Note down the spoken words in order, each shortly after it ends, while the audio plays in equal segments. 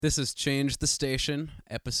This is Change the Station,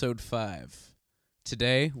 Episode 5.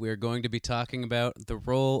 Today, we are going to be talking about the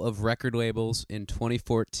role of record labels in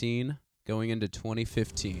 2014 going into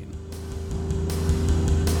 2015.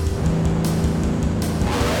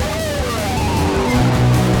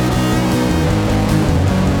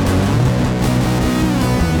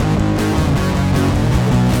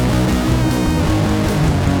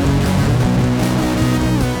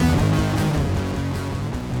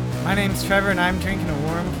 My name's Trevor, and I'm drinking a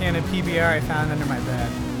warm can of PBR I found under my bed.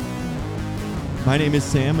 My name is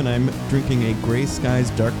Sam, and I'm drinking a Gray Skies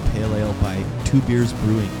Dark Pale Ale by Two Beers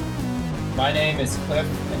Brewing. My name is Cliff,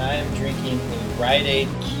 and I am drinking a Rite Aid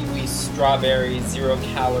Kiwi Strawberry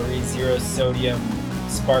 0-calorie, 0-sodium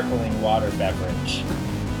sparkling water beverage.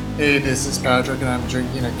 Hey, this is Patrick, and I'm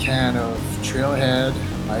drinking a can of Trailhead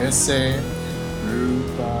ISA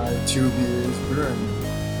brewed by Two Beers Brewing.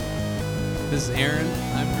 This is Aaron.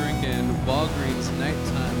 I'm drinking Walgreens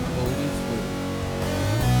Nighttime Cold and Flu.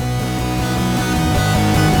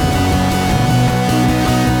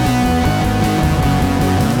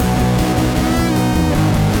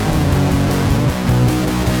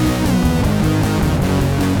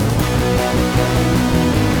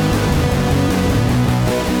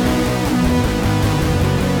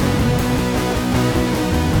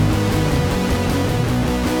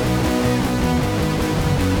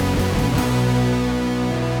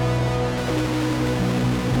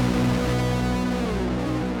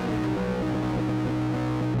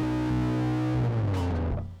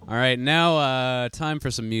 All right, now time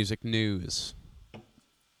for some music news.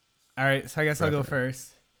 All right, so I guess I'll go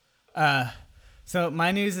first. So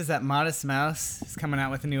my news is that Modest Mouse is coming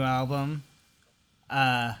out with a new album.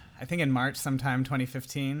 I think in March sometime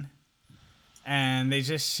 2015. And they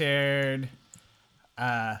just shared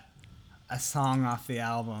a song off the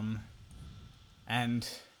album. And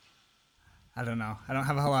I don't know. I don't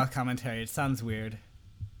have a whole lot of commentary. It sounds weird.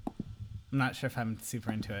 I'm not sure if I'm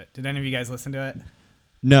super into it. Did any of you guys listen to it?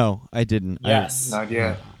 No, I didn't. Yes. Not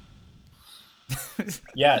yet.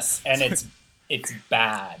 Yes, and it's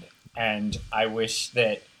bad. And I wish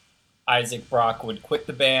that Isaac Brock would quit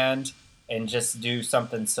the band and just do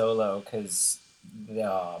something solo, because,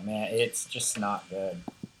 oh man, it's just not good.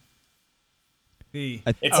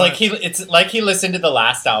 It's like he listened to the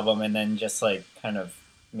last album and then just like kind of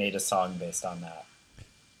made a song based on that.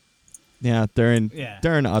 Yeah, they're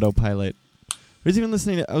in autopilot. I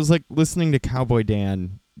was listening to Cowboy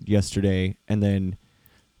Dan yesterday, and then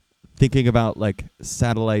thinking about like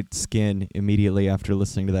Satellite Skin immediately after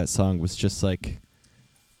listening to that song was just like,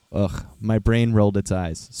 ugh, my brain rolled its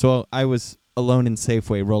eyes. So I was alone in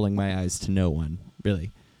Safeway rolling my eyes to no one, really.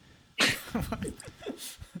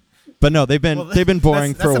 But no, they've been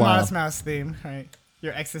boring for a while. That's a Modest Mouse theme, right?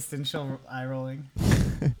 Your existential eye rolling.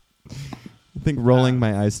 I think rolling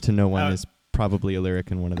my eyes to no one is probably a lyric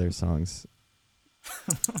in one of their songs.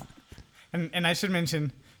 And I should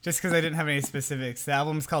mention, just because I didn't have any specifics, the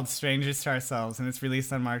album's called Strangers to Ourselves, and it's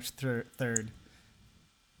released on March 3rd.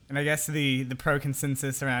 And I guess the pro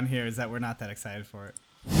consensus around here is that we're not that excited for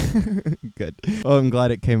it. Good. Oh, I'm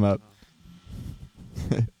glad it came up.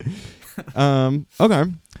 Okay.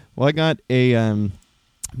 Well, I got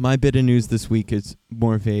my bit of news this week is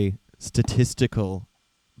more of a statistical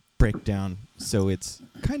breakdown, so it's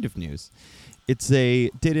kind of news. It's a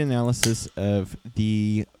data analysis of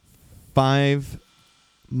the 5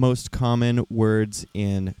 most common words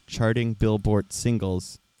in charting Billboard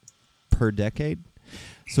singles per decade.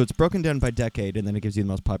 So it's broken down by decade, and then it gives you the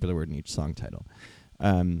most popular word in each song title.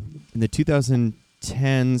 In the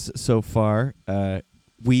 2010s so far,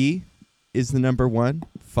 We is the number 1,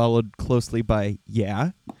 followed closely by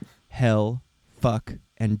Yeah, Hell, Fuck,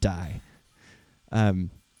 and Die.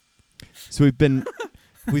 So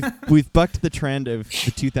we've bucked the trend of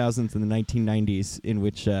the 2000s and the 1990s, in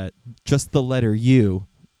which just the letter U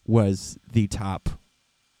was the top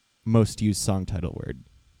most used song title word.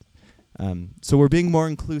 So we're being more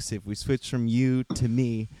inclusive. We switched from you to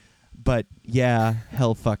me, but Yeah,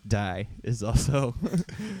 Hell, Fuck, Die is also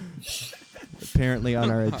apparently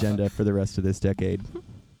on our agenda for the rest of this decade.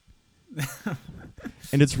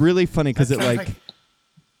 And it's really funny because it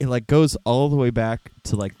goes all the way back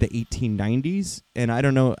to like the 1890s, and I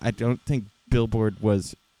don't think Billboard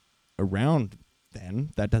was around then.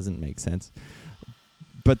 That doesn't make sense.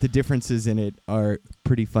 But the differences in it are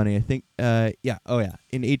pretty funny. I think in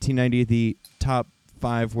 1890 the top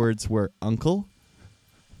 5 words were uncle,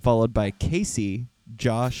 followed by Casey,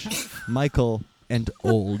 Josh, Michael, and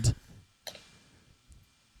old.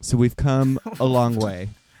 So we've come a long way.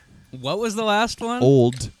 What was the last one?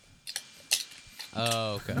 Old.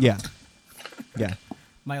 Oh, okay. Yeah.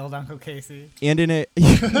 My Old Uncle Casey. And in it,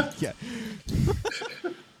 yeah,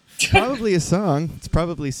 probably a song. It's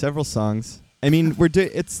probably several songs. I mean,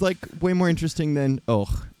 it's like way more interesting than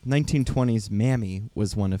 1920s Mammy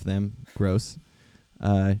was one of them. Gross.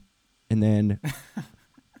 And then,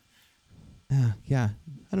 yeah,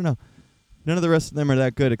 I don't know. None of the rest of them are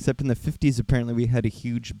that good, except in the 50s, apparently we had a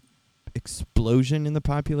huge explosion in the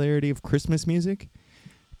popularity of Christmas music,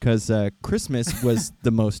 because Christmas was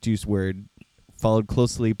the most used word, followed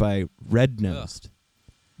closely by red-nosed.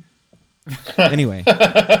 Anyway.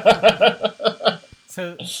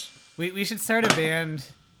 So we should start a band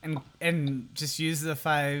and just use the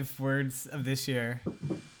 5 words of this year.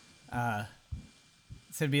 So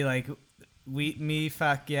it'd be like, me,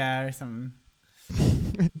 fuck, yeah, or something.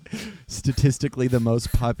 Statistically the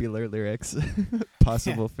most popular lyrics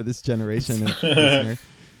possible for this generation of listener.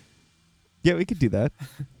 Yeah, we could do that.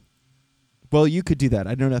 Well, you could do that.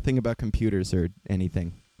 I know nothing about computers or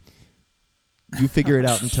anything. You figure it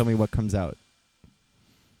out and tell me what comes out.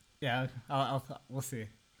 Yeah, we'll see.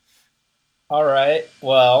 All right.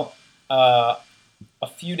 Well, a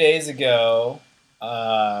few days ago,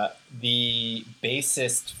 the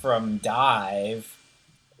bassist from Dive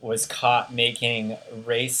was caught making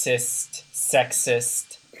racist,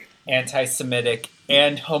 sexist, anti-Semitic,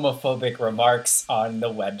 and homophobic remarks on the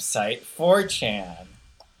website 4chan.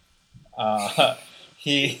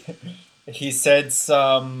 He said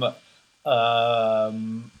some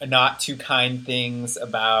not too kind things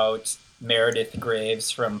about Meredith Graves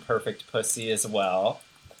from Perfect Pussy as well.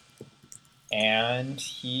 And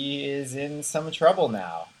he is in some trouble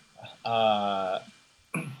now.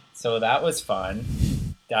 So that was fun.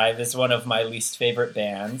 Dive is one of my least favorite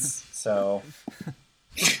bands, so...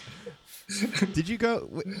 Did you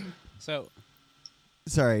go... So...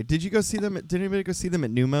 Sorry, did you go see them? Did anybody go see them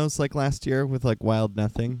at Numos like last year with like Wild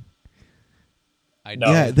Nothing? No.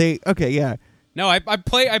 Yeah, yeah. No, I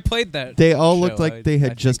played that. They all show. looked like they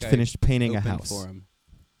had I just think finished painting a opened house. for 'em.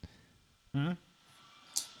 Huh?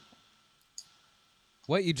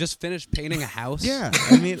 What, you just finished painting a house? Yeah,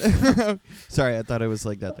 I mean, sorry, I thought I was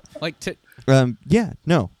like that. Like Yeah,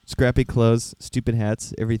 no, scrappy clothes, stupid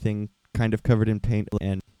hats, everything kind of covered in paint,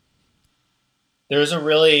 and There's a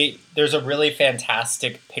really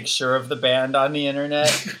fantastic picture of the band on the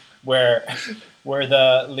internet where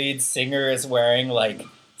the lead singer is wearing like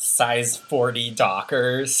size 40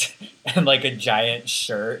 Dockers and like a giant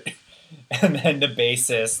shirt, and then the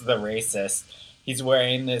bassist, the racist, he's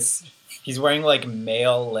wearing like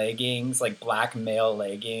male leggings, like black male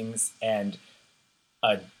leggings, and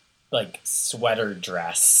a like sweater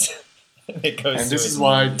dress. And this is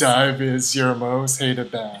why Dive is your most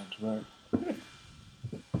hated band, right?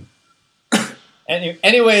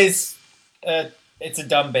 Anyways, it's a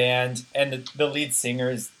dumb band, and the lead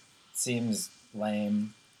singer seems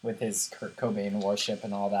lame with his Kurt Cobain worship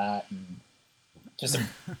and all that, and just a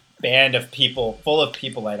band of people, full of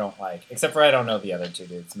people I don't like, except for I don't know the other two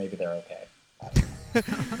dudes. Maybe they're okay.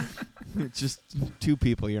 it's just 2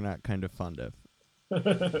 people you're not kind of fond of.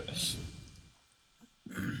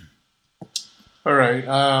 All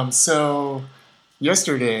right. So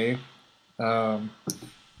yesterday,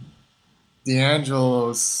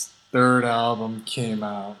 D'Angelo's 3rd album came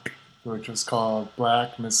out, which was called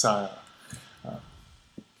Black Messiah.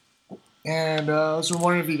 And I was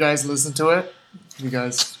wondering if you guys listened to it. If you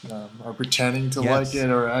guys are pretending to like it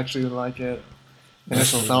or actually like it.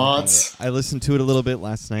 Initial thoughts? I listened to it a little bit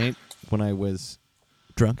last night when I was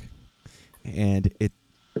drunk, and it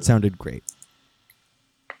sounded great.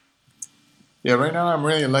 Yeah, right now I'm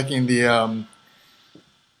really liking the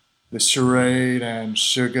Charade and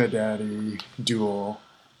Sugar Daddy duel,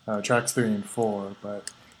 tracks 3 and 4,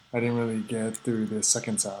 but I didn't really get through the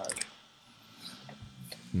second side.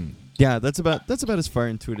 Yeah, that's about as far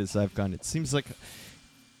into it as I've gone. It seems like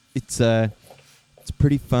it's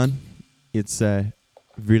pretty fun. It's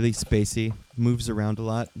really spacey, moves around a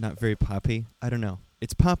lot, not very poppy. I don't know.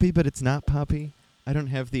 It's poppy, but it's not poppy. I don't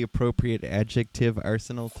have the appropriate adjective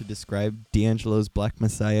arsenal to describe D'Angelo's Black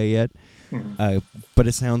Messiah yet, but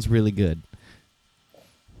it sounds really good.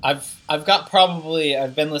 I've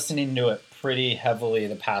been listening to it pretty heavily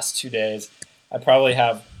the past 2 days. I probably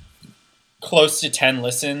have close to 10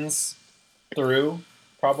 listens through,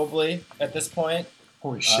 probably at this point.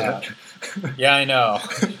 Holy shit! Yeah, I know.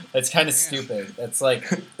 It's kind of stupid.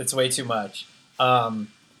 It's way too much.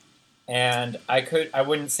 And I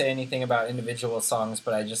wouldn't say anything about individual songs,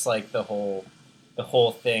 but I just like the whole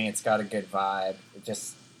thing. It's got a good vibe.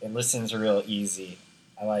 It listens real easy.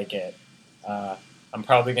 I like it. I'm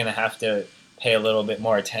probably gonna have to pay a little bit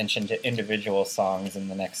more attention to individual songs in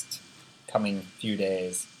the next coming few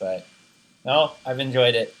days, but No, I've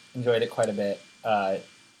enjoyed it. Enjoyed it quite a bit.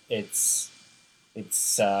 It's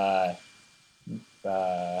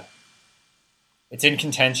in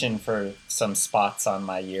contention for some spots on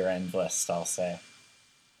my year-end list, I'll say.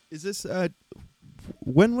 Is this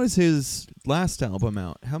when was his last album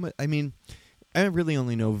out? How much? I mean, I really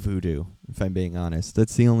only know Voodoo, if I'm being honest.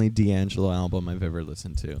 That's the only D'Angelo album I've ever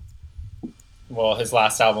listened to. Well, his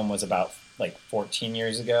last album was about 14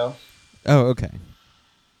 years ago. Oh, okay.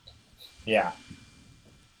 Yeah.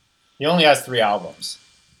 He only has 3 albums.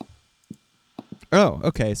 Oh,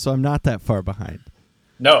 okay. So I'm not that far behind.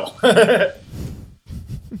 No.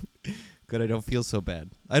 Good, I don't feel so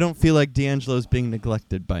bad. I don't feel like D'Angelo's being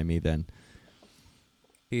neglected by me then.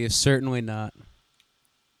 He is certainly not.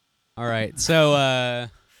 All right, so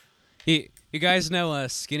you guys know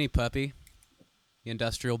Skinny Puppy, the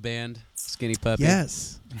industrial band Skinny Puppy?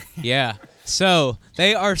 Yes. Yeah. So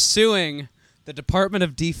they are suing the Department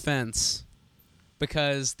of Defense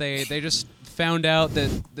because they just found out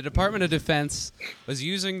that the Department of Defense was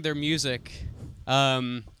using their music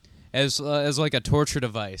as like a torture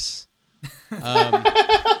device.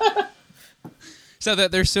 So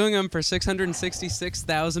that they're suing them for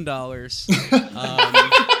 $666,000.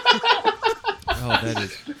 Oh,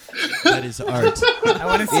 that is art. I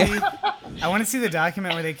want to see the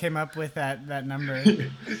document where they came up with that number.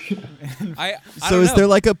 I So don't is know. there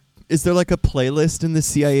like a playlist in the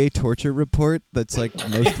CIA torture report that's like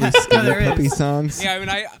mostly Skinny there Puppy is. songs? Yeah, I mean,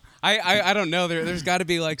 I don't know. There's got to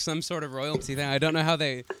be like some sort of royalty thing. I don't know how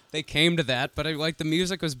they came to that, but the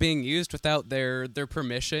music was being used without their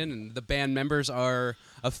permission, and the band members are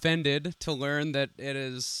offended to learn that it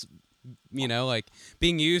is,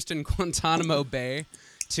 being used in Guantanamo Bay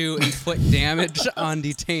to inflict damage on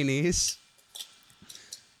detainees.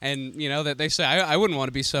 And, that they say, I wouldn't want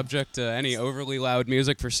to be subject to any overly loud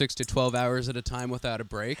music for 6 to 12 hours at a time without a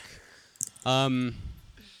break. Yeah,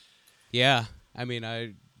 I mean,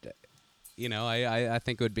 I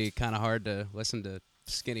think it would be kind of hard to listen to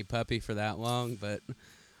Skinny Puppy for that long, but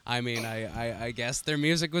I mean, I guess their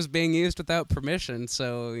music was being used without permission,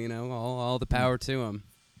 so, all the power to them.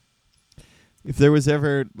 If there was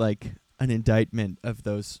ever like an indictment of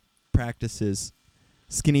those practices,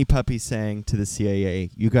 Skinny Puppy saying to the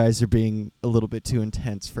CIA, "You guys are being a little bit too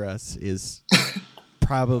intense for us," is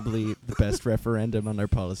probably the best referendum on our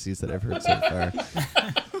policies that I've heard so far.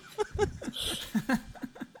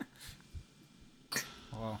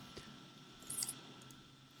 Well,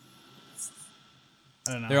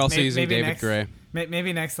 I don't know. They're also using David next, Gray.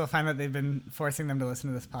 Maybe next they'll find that they've been forcing them to listen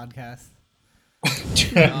to this podcast.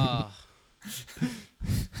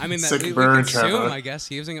 I mean, Sick we burn, can sue Trevor. him, I guess,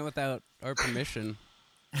 using it without our permission.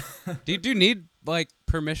 Do you need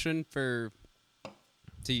permission to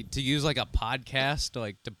use a podcast,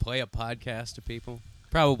 to play a podcast to people?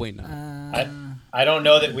 Probably not. I don't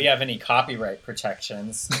know that we have any copyright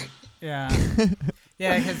protections. Yeah.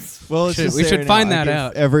 Yeah, because Well, it's just We there should now. find I that give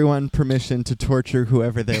out. Everyone permission to torture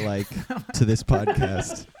whoever they like to this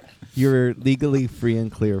podcast. You're legally free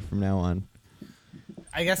and clear from now on.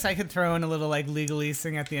 I guess I could throw in a little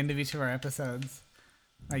legalese at the end of each of our episodes.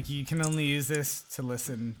 You can only use this to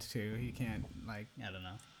listen to. You can't I don't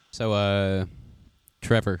know. So,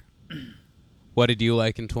 Trevor, what did you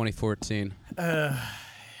like in 2014? So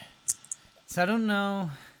I don't know.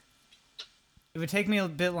 It would take me a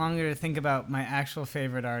bit longer to think about my actual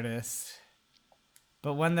favorite artist,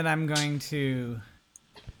 but one that I'm going to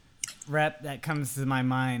rep that comes to my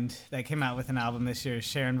mind that came out with an album this year is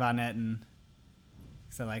Sharon Von Etten,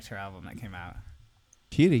 because I liked her album that came out.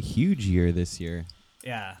 She had a huge year this year.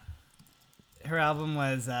 Yeah. Her album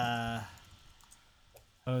was,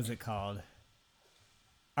 what was it called?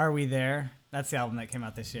 Are We There? That's the album that came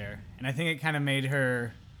out this year. And I think it kind of made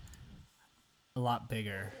her a lot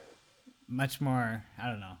bigger. Much more, I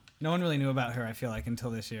don't know. No one really knew about her, I feel like,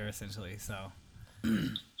 until this year, essentially. So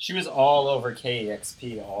She was all over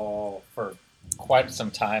KEXP all for quite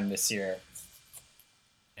some time this year.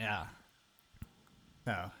 yeah.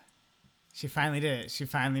 So she finally did it. She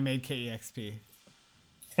finally made KEXP.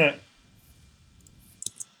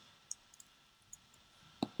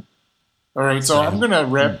 All right, so I'm gonna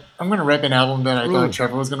rep an album that I thought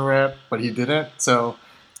Trevor was gonna rep, but he didn't. So,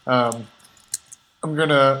 I'm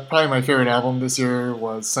gonna probably my favorite album this year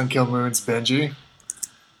was Sun Kil Moon's Benji.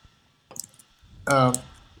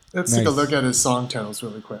 Let's take a Nice. look at his song titles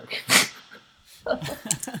really quick.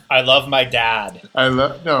 I love my dad.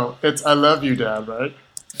 It's I Love You, Dad, right?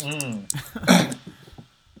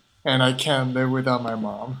 And I Can't Live Without My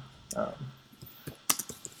Mom. I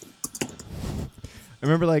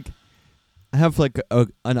remember I have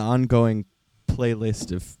an ongoing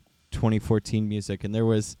playlist of 2014 music, and there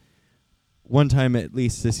was one time at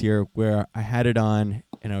least this year where I had it on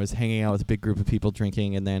and I was hanging out with a big group of people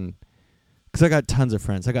drinking, and then because I got tons of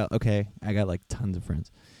friends, I got like tons of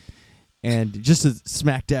friends, and just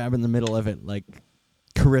smack dab in the middle of it, like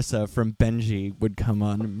Carissa from Benji would come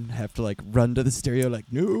on and have to like run to the stereo like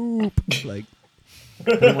nope, like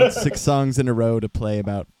I don't want 6 songs in a row to play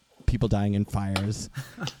about people dying in fires.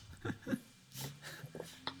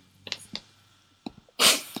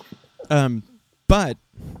 But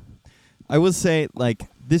I will say, like,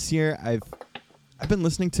 this year I've been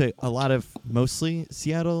listening to a lot of mostly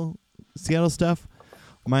Seattle stuff.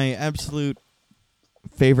 My absolute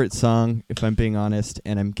favorite song, if I'm being honest,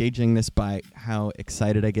 and I'm gauging this by how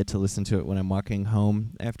excited I get to listen to it when I'm walking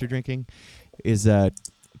home after drinking, is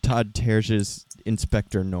Todd Terje's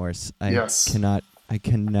Inspector Norse. I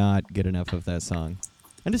cannot get enough of that song.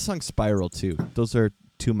 And his song Spiral, too. Those are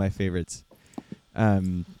 2 of my favorites.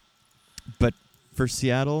 But for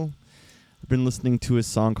Seattle, I've been listening to a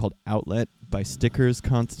song called Outlet by Stickers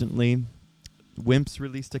constantly. Wimps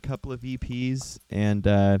released a couple of EPs, and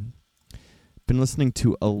been listening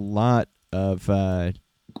to a lot of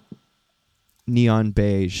Neon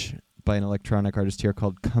Beige by an electronic artist here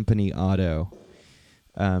called Company Auto.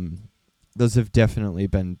 Those have definitely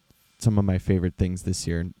been some of my favorite things this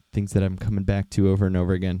year, things that I'm coming back to over and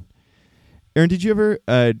over again. Aaron, did you ever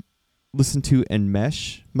listen to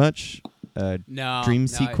Enmesh much? No. Dream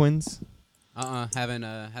Sequence?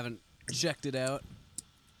 Haven't checked it out.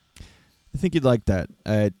 I think you'd like that.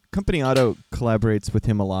 Company Auto collaborates with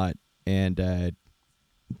him a lot, and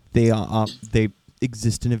they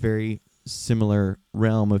exist in a very similar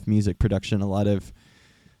realm of music production. A lot of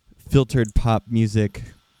filtered pop music,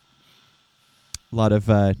 a lot of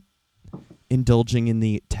indulging in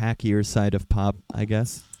the tackier side of pop, I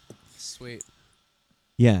guess. Sweet.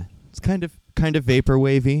 Yeah, it's kind of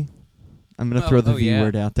vaporwavy. I'm gonna throw the V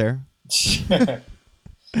word out there.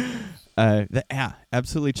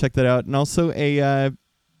 Absolutely check that out. And also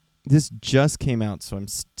this just came out, so I'm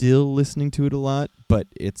still listening to it a lot, but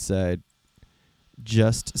it's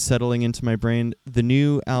just settling into my brain. The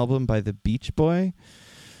new album by the Beach Boy,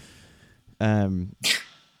 called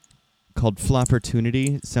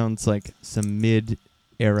Flopportunity, sounds like some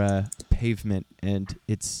mid-era Pavement, and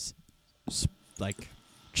it's like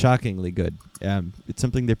shockingly good. It's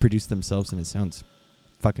something they produced themselves, and it sounds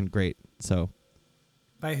fucking great. So,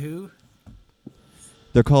 by who?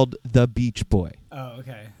 They're called The Beach Boy. Oh,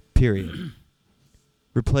 okay. Period.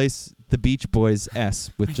 Replace the Beach Boys'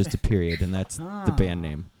 S with just a period, and that's the band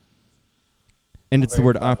name. And it's the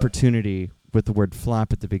word opportunity with the word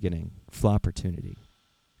flop at the beginning. Flopportunity.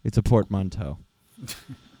 It's a portmanteau.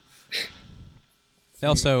 They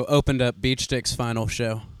also opened up Beach Stick's final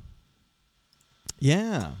show.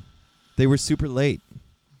 Yeah. They were super late.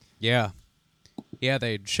 Yeah. Yeah,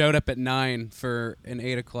 they showed up at 9 for an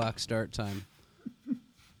 8 o'clock start time.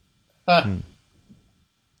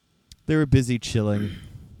 They were busy chilling.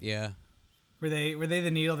 Yeah. Were they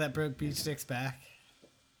the needle that broke Beach Stick's back?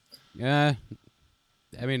 Yeah.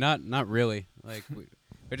 I mean, not really. Like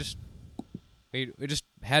we just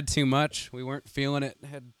had too much. We weren't feeling it.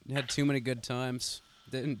 Had too many good times.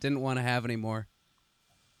 Didn't want to have any more.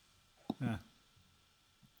 Huh.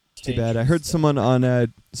 Too bad. I heard someone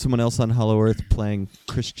else on Hollow Earth playing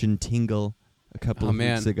Christian Tingle a couple of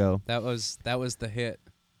weeks ago. That was the hit.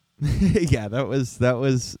 Yeah, that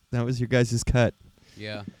was your guys' cut.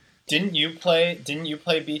 Yeah. Didn't you play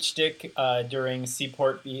Beach Stick during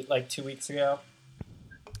Seaport Beat like 2 weeks ago?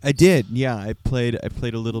 I did. Yeah, I played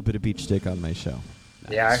a little bit of Beach Stick on my show.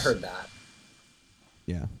 Nice. Yeah, I heard that.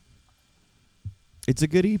 Yeah. It's a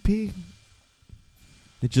good EP.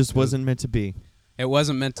 It just wasn't meant to be. It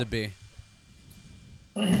wasn't meant to be.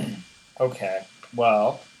 Okay.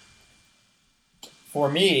 Well, for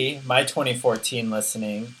me, my 2014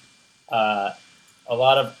 listening, a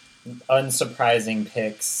lot of unsurprising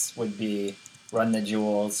picks would be Run the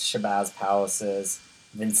Jewels, Shabazz Palaces,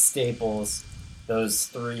 Vince Staples. Those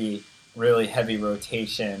 3 really heavy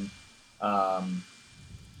rotation.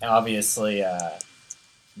 Obviously,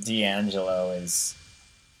 D'Angelo is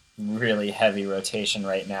really heavy rotation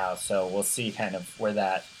right now, so we'll see kind of where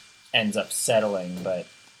that ends up settling, but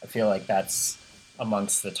I feel like that's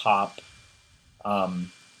amongst the top.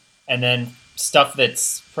 And then stuff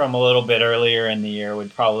that's from a little bit earlier in the year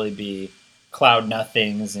would probably be Cloud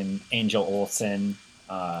Nothings and Angel Olsen.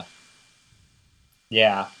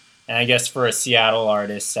 Yeah. And I guess for a Seattle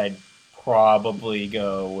artist, I'd probably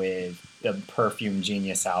go with the Perfume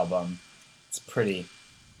Genius album. It's pretty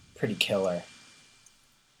killer.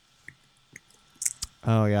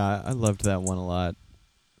 Oh, yeah. I loved that one a lot.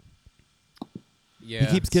 Yeah.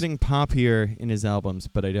 He keeps getting poppier in his albums,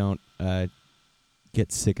 but I don't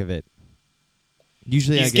get sick of it.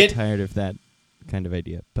 Usually I get tired of that kind of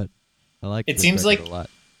idea, but I like it. This seems record like a lot.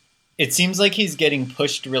 It seems like he's getting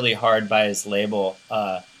pushed really hard by his label.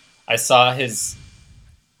 I see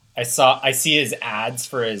his ads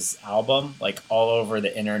for his album like all over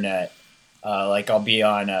the internet. Like I'll be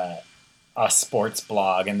on a sports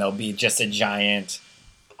blog and there'll be just a giant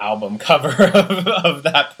album cover of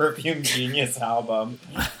that Perfume Genius album.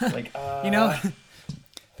 Like,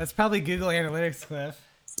 that's probably Google Analytics, Cliff.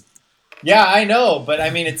 Yeah, I know, but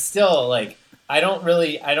I mean, it's still like I don't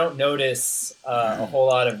notice a whole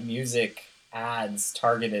lot of music ads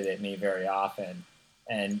targeted at me very often,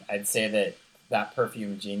 and I'd say that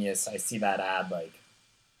Perfume Genius, I see that ad like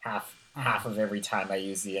half of every time I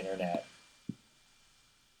use the internet.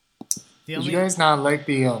 Did you guys not like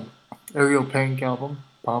the Ariel Pink album,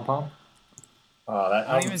 Pom Pom? Oh, that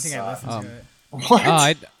I don't even think I listened to it.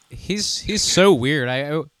 What? He's so weird.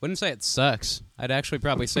 I wouldn't say it sucks. I'd actually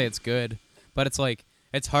probably say it's good, but it's like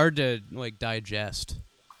it's hard to like digest.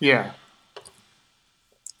 Yeah.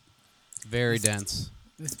 Very dense.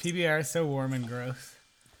 This PBR is so warm and gross.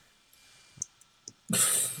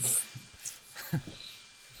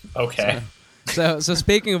 Okay. So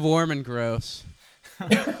speaking of warm and gross,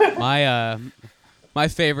 my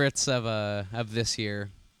favorites of this year.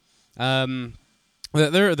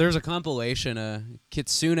 There's a compilation, a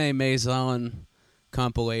Kitsune Maison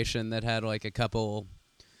compilation that had like a couple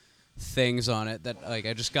things on it that like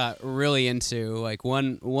I just got really into. Like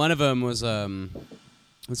one of them was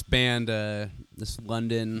this band, this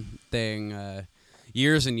London thing,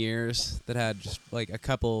 Years and Years, that had just like a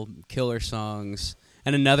couple killer songs,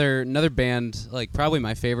 and another band, like probably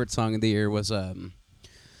my favorite song of the year was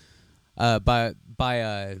by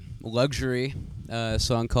Luxury, a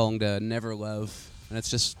song called Never Love. And it's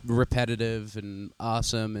just repetitive and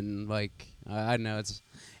awesome, and like I don't know,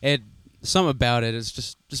 something about it is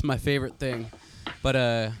just my favorite thing.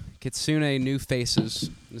 But Kitsune New Faces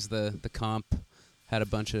is the comp, had a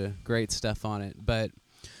bunch of great stuff on it. But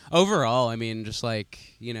overall, I mean, just like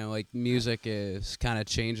like music is kind of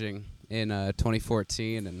changing in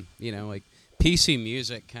 2014, and like PC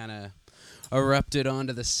music kind of erupted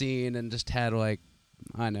onto the scene and just had like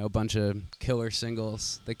I don't know, a bunch of killer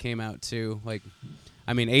singles that came out too. Like,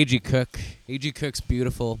 I mean, A.G. Cook's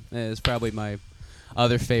Beautiful is probably my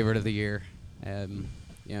other favorite of the year.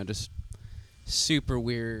 Just super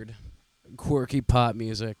weird, quirky pop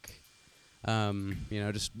music.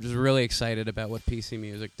 Just really excited about what PC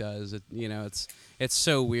music does. It's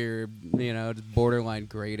so weird, borderline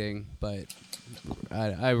grating, but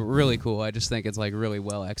I really cool. I just think it's like really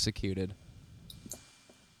well executed.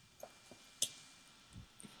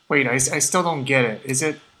 Wait, I still don't get it. Is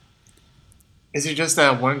it just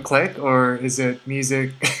that one click, or is it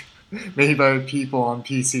music made by people on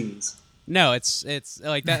PCs? No, it's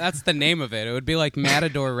like that. That's the name of it. It would be like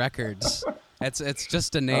Matador Records. It's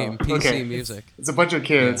just a name, PC okay. music. It's a bunch of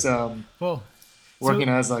kids working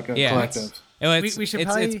as like a collective. We should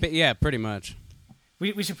probably pretty much.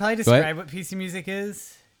 We should probably describe what PC music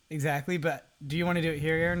is exactly. But do you want to do it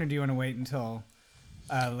here, Aaron, or do you want to wait until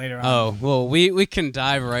later on? Oh well, we can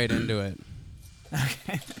dive right into it.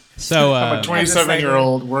 Okay. So I'm a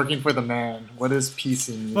 27-year-old working for the man. What is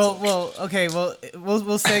PC music? Well, okay. Well,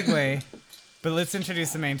 we'll segue, but let's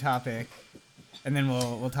introduce the main topic, and then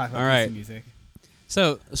we'll talk about PC music.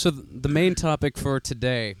 So the main topic for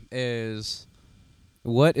today is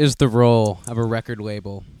what is the role of a record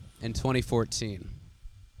label in 2014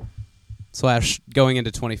 / going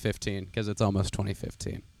into 2015, because it's almost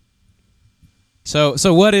 2015. So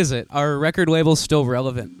what is it? Are record labels still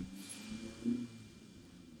relevant?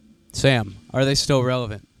 Sam, are they still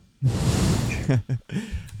relevant?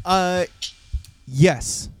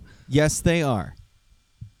 Yes, they are.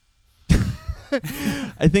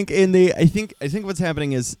 I think what's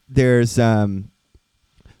happening is there's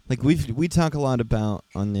like we talk a lot about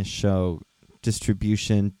on this show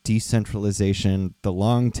distribution, decentralization, the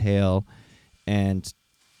long tail, and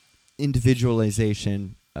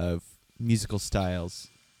individualization of musical styles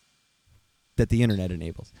that the internet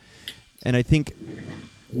enables. And I think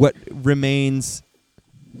what remains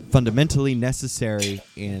fundamentally necessary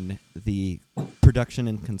in the production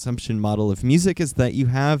and consumption model of music is that you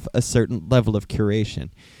have a certain level of curation.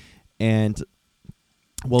 And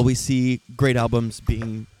while we see great albums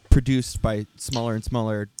being produced by smaller and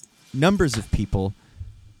smaller numbers of people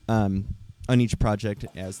on each project,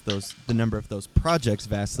 as the number of those projects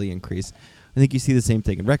vastly increase, I think you see the same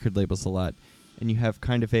thing in record labels a lot. And you have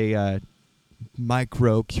kind of a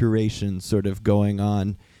micro curation sort of going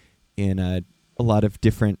on in a lot of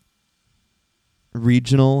different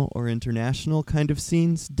regional or international kind of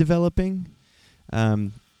scenes developing.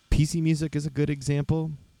 PC Music is a good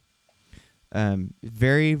example.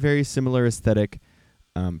 Very, very similar aesthetic,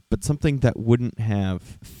 but something that wouldn't have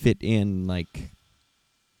fit in like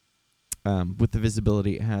with the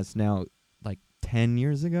visibility it has now, like 10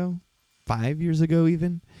 years ago, 5 years ago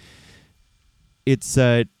even. It's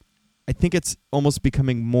I think it's almost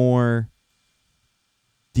becoming more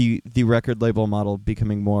the record label model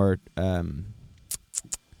becoming more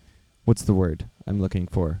what's the word I'm looking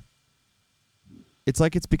for? It's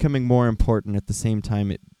like it's becoming more important at the same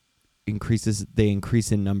time they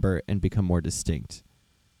increase in number and become more distinct.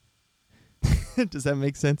 Does that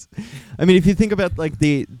make sense? I mean, if you think about like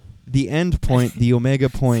the end point, the omega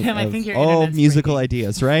point Sam, of all musical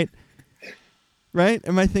ideas, right? Right?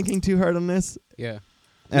 Am I thinking too hard on this? Yeah.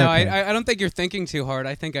 Okay. No, I don't think you're thinking too hard.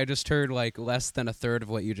 I think I just heard like less than a third of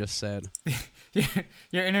what you just said.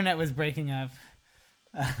 Your internet was breaking up.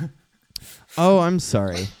 Oh, I'm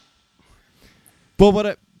sorry.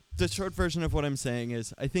 Well, the short version of what I'm saying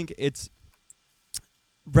is I think it's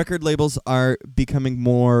record labels are becoming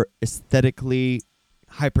more aesthetically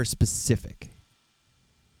hyper-specific.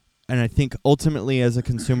 And I think ultimately as a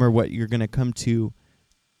consumer what you're going to come to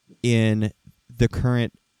in the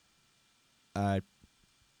current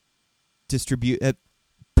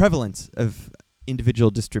prevalence of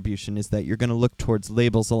individual distribution is that you're going to look towards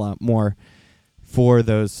labels a lot more for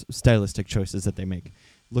those stylistic choices that they make.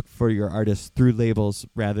 Look for your artists through labels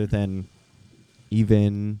rather than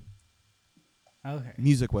even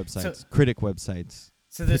music websites, critic websites.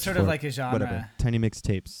 So there's sort of like a genre. Whatever. Tiny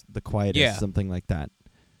Mixtapes, The Quietest, something like that.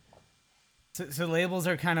 So labels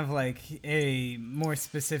are kind of like a more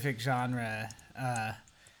specific genre,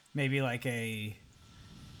 maybe like I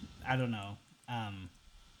don't know,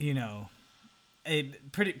 a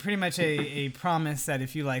pretty much a promise that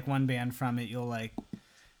if you like one band from it, you'll like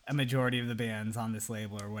a majority of the bands on this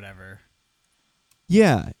label or whatever.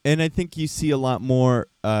 Yeah, and I think you see a lot more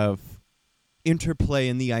of interplay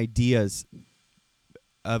in the ideas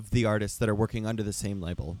of the artists that are working under the same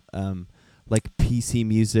label. Like PC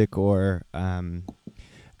Music or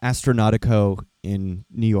Astronautico in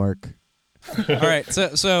New York. All right,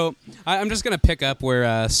 so I'm just gonna pick up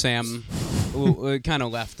where Sam kind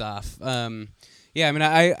of left off. Yeah, I mean,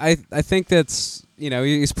 I think that's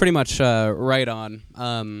he's pretty much right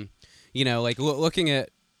on. Like looking at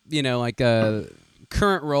like a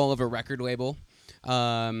current role of a record label.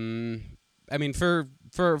 I mean, for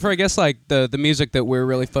I guess like the music that we're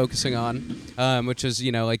really focusing on, which is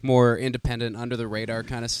like more independent, under the radar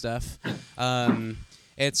kind of stuff.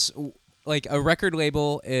 It's like a record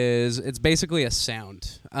label it's basically a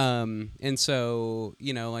sound, and so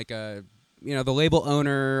like the label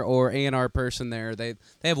owner or A&R person there, they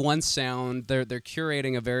have one sound. They're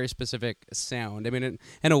curating a very specific sound. I mean,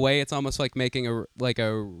 in a way, it's almost like making a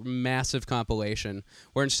massive compilation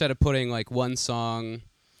where instead of putting like one song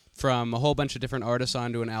from a whole bunch of different artists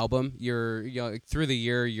onto an album, you're through the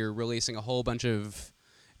year you're releasing a whole bunch of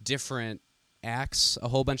different acts, a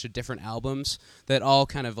whole bunch of different albums that all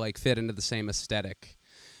kind of like fit into the same aesthetic.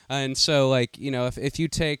 And so like if you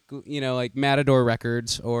take like Matador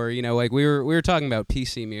Records or like we were talking about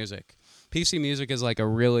PC Music. PC Music is like a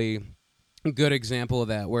really good example of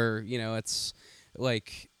that, where it's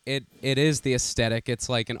like it is the aesthetic. It's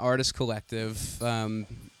like an artist collective.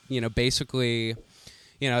 Basically,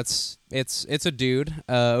 it's a dude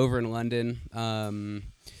over in London,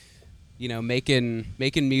 making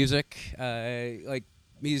music. Like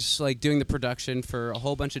he's like doing the production for a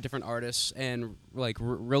whole bunch of different artists and like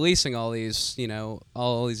releasing all these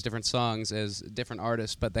different songs as different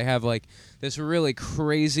artists. But they have like this really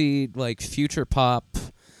crazy like future pop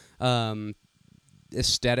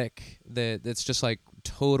aesthetic that's just like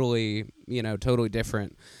totally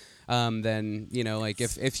different than like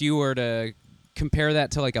if you were to compare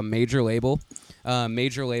that to like a major label.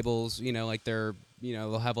 Major labels, like they're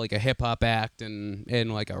they'll have like a hip hop act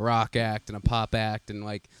and like a rock act and a pop act, and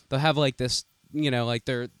like they'll have like this like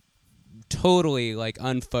they're totally like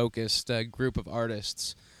unfocused group of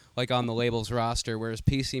artists like on the label's roster, whereas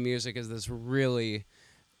PC Music is this really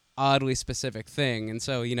oddly specific thing. And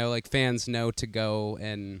so like fans know to go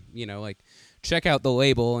and like check out the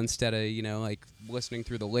label instead of like listening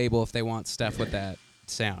through the label if they want stuff with that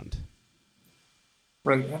sound.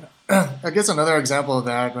 Right. I guess another example of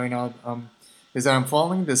that right now is that I'm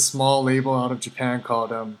following this small label out of Japan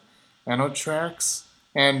called Anotracks,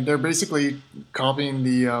 and they're basically copying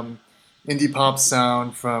the indie pop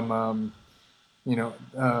sound from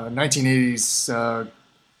 1980s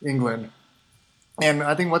England. And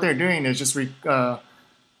I think what they're doing is just self-releasing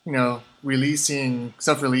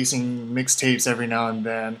mixtapes every now and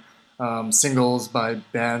then. singles by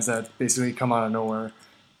bands that basically come out of nowhere.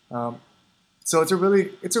 So it's a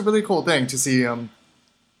really cool thing to see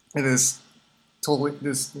this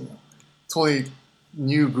totally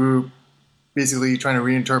new group basically trying to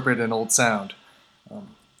reinterpret an old sound.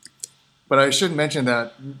 But I should mention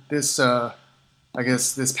that this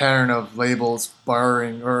this pattern of labels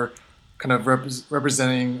borrowing or kind of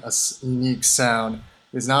representing a unique sound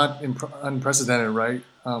is not unprecedented, right?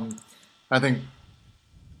 I think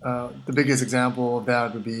the biggest example of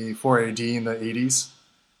that would be 4AD in the 80s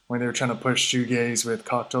when they were trying to push shoegaze with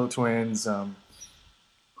Cocteau Twins.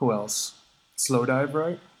 Who else? Slowdive,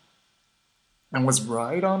 right? And was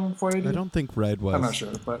Ride on 4AD? I don't think Ride was. I'm not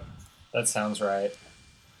sure, but That sounds right.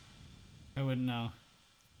 I wouldn't know.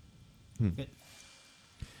 But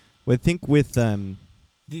Well, I think with so the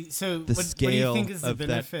what do you scale think is the of that-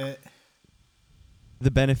 benefit?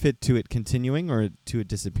 the benefit to it continuing or to it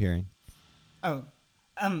disappearing. Oh,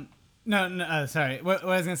 no, sorry. What I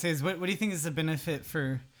was gonna say is, what do you think is the benefit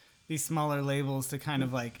for these smaller labels to kind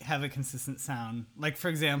of like have a consistent sound? Like, for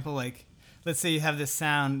example, like let's say you have this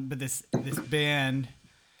sound, but this band,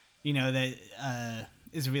 you know, that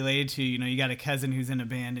is related to, you know, you got a cousin who's in a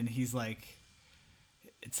band and he's like,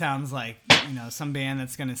 it sounds like, you know, some band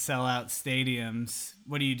that's gonna sell out stadiums.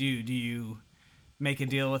 What do? Do you make a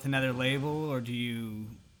deal with another label, or do you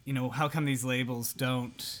know, how come these labels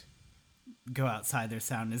don't go outside their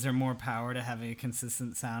sound? Is there more power to having a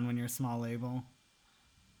consistent sound when you're a small label?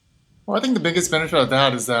 well, I think the biggest benefit of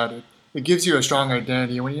that is that it gives you a strong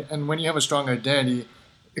identity. When you have a strong identity,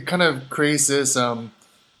 it kind of creates this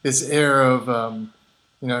this air of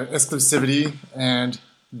exclusivity and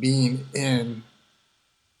being in,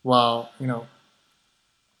 while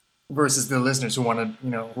versus the listeners who want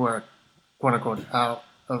to who are quote unquote out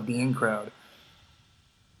of the in crowd.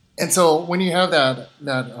 And so when you have that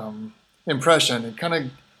impression, it kind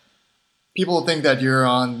of, people think that you're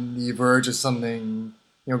on the verge of something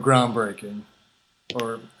groundbreaking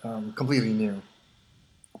or completely new,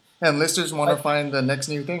 and listeners want to find the next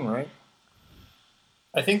new thing, right?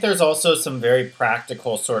 I think there's also some very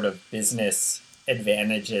practical sort of business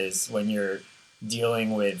advantages when you're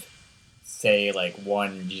dealing with, say, like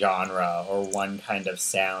one genre or one kind of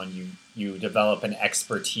sound. You develop an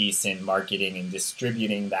expertise in marketing and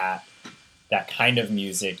distributing that kind of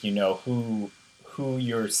music. You know who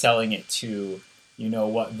you're selling it to. You know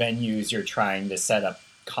what venues you're trying to set up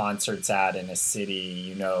concerts at in a city.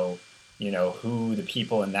 You know who the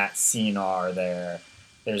people in that scene are there.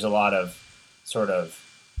 There's a lot of sort of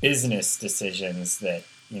business decisions that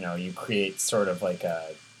you create sort of like a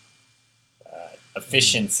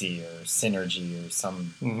efficiency or synergy or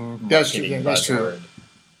some marketing That's true. buzzword.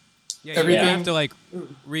 Yeah, Everything- you have to like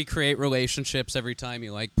recreate relationships every time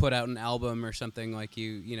you like put out an album or something. Like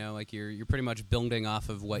like you're pretty much building off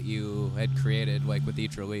of what you had created, like with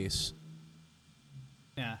each release.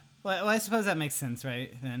 Yeah. Well, I suppose that makes sense,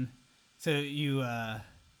 right? Then, so you,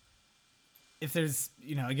 if there's,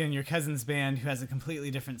 again, your cousin's band who has a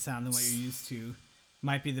completely different sound than what you're used to,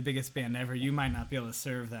 might be the biggest band ever. You might not be able to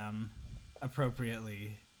serve them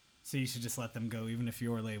appropriately, so you should just let them go, even if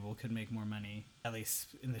your label could make more money, at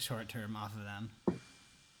least in the short term, off of them.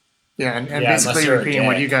 Yeah, and unless basically you're a repeating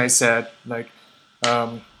what dick. you guys said, like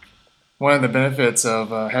one of the benefits of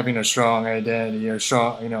having a strong identity, a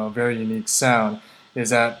strong, a very unique sound, is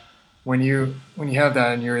that when you have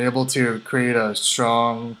that and you're able to create a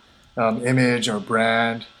strong image or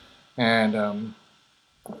brand, and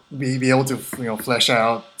be able to flesh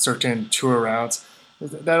out certain tour routes,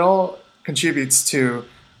 that all contributes to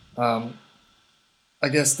I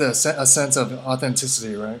guess a sense of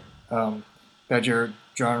authenticity, right? That your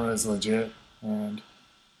genre is legit, and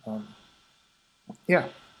yeah.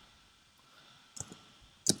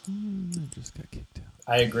 I just got kicked out.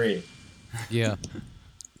 I agree. Yeah.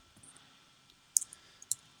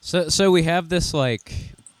 So we have this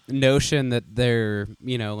like notion that they're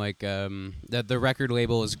that the record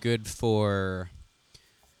label is good for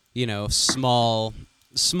small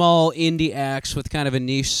indie acts with kind of a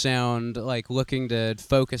niche sound, like looking to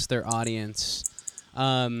focus their audience.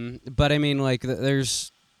 But I mean, like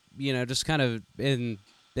there's just kind of in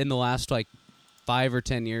the last like 5 or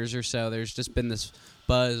 10 years or so, there's just been this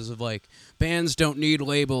buzz of like bands don't need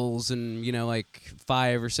labels, and like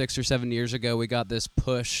 5 or 6 or 7 years ago we got this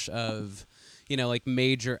push of like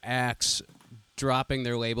major acts dropping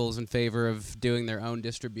their labels in favor of doing their own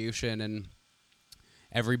distribution, and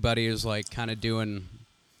everybody is like kind of doing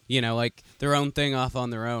like their own thing off on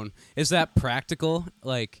their own. Is that practical,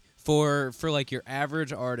 like for like your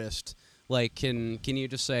average artist? Like can you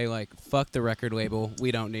just say like fuck the record label,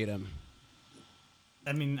 we don't need them?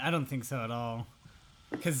 I mean, I don't think so at all.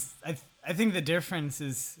 because I think the difference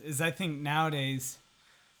is I think nowadays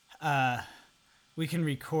we can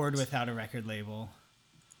record without a record label.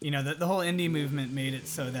 You know, the whole indie movement made it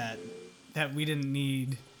so that we didn't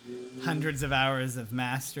need hundreds of hours of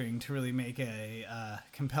mastering to really make a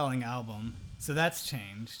compelling album. So that's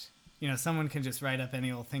changed. You know, someone can just write up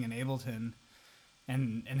any old thing in Ableton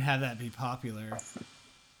and have that be popular,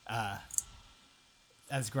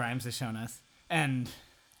 as Grimes has shown us.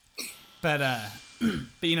 But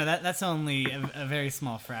you know, that's only a very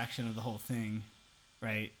small fraction of the whole thing,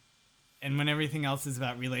 right? And when everything else is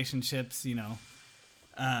about relationships, you know,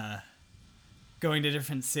 going to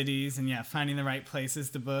different cities and finding the right places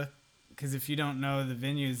to book. Because if you don't know the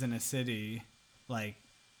venues in a city, like,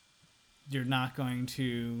 you're not going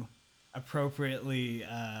to appropriately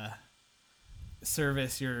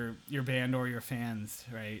service your band or your fans,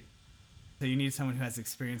 right? So you need someone who has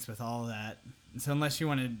experience with all of that. And so unless you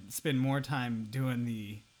want to spend more time doing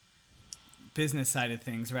the business side of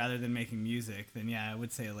things rather than making music, then I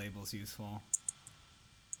would say a label's useful.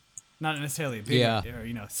 Not necessarily a big, or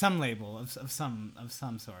you know, some label of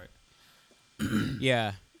some sort.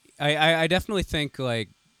 Yeah, I definitely think, like,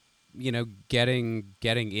 you know, getting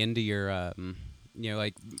into your you know,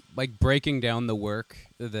 like breaking down the work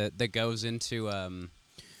that goes into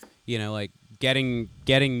you know, like getting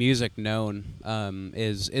music known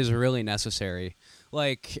is really necessary.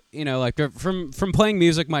 Like, you know, like from playing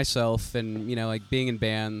music myself and, you know, like being in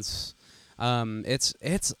bands,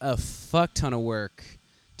 it's a fuck ton of work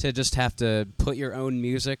to just have to put your own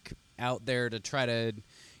music out there to try to,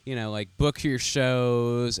 you know, like book your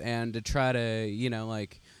shows and to try to, you know,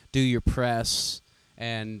 like do your press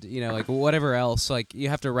and, you know, like whatever else. Like, you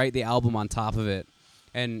have to write the album on top of it.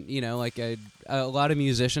 And, you know, like a lot of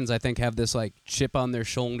musicians, I think, have this like chip on their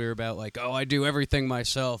shoulder about like, oh, I do everything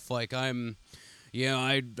myself. Like, I'm, you know,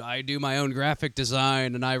 I do my own graphic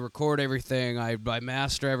design and I record everything. I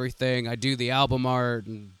master everything. I do the album art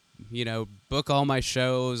and, you know, book all my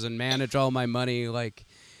shows and manage all my money. Like,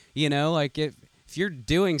 you know, like if you're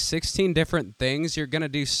doing 16 different things, you're going to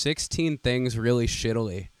do 16 things really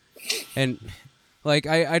shittily. And like,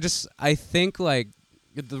 I think like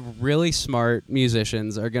the really smart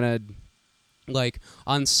musicians are going to, like,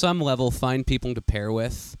 on some level find people to pair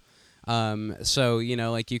with. So, you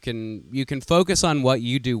know, like you can focus on what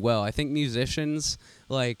you do well. I think musicians,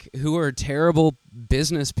 like, who are terrible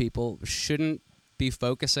business people shouldn't be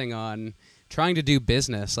focusing on trying to do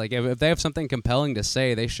business. Like, if they have something compelling to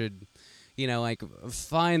say, they should, you know, like,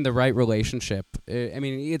 find the right relationship. I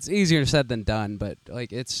mean, it's easier said than done, but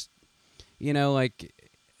like, it's, you know, like,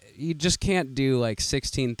 you just can't do like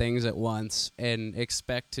 16 things at once and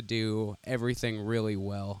expect to do everything really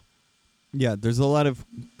well. Yeah, there's a lot of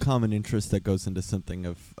common interest that goes into something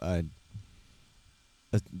of a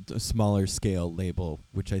smaller scale label,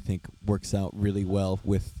 which I think works out really well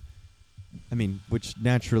with, I mean, which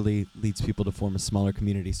naturally leads people to form a smaller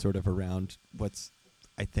community sort of around what's,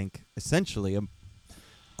 I think, essentially a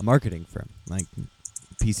marketing firm, like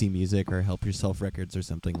PC Music or Help Yourself Records or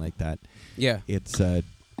something like that. Yeah. It's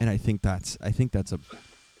and I think that's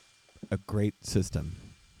a great system.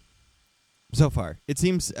 So far, it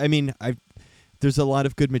seems. I mean, there's a lot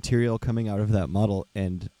of good material coming out of that model,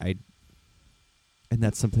 and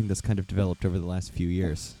that's something that's kind of developed over the last few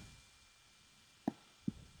years.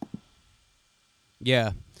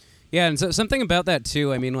 Yeah, and so something about that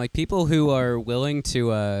too. I mean, like, people who are willing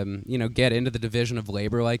to, you know, get into the division of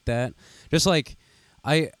labor like that. Just like,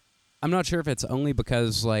 I'm not sure if it's only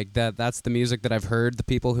because like that's the music that I've heard, the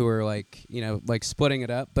people who are like, you know, like splitting it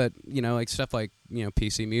up, but, you know, like stuff like, you know,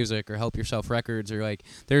 PC Music or Help Yourself Records, or like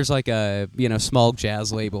there's like a, you know, small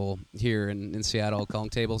jazz label here in Seattle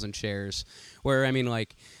called Tables and Chairs, where, I mean,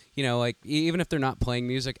 like, you know, like even if they're not playing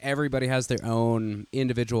music, everybody has their own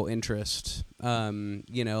individual interest,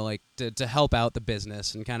 you know, like to help out the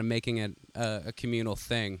business and kind of making it a communal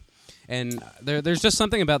thing. And there's just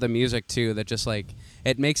something about the music too that just like,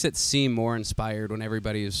 it makes it seem more inspired when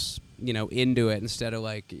everybody's, you know, into it, instead of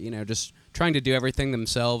like, you know, just trying to do everything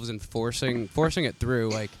themselves and forcing it through.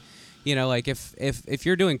 Like, you know, like if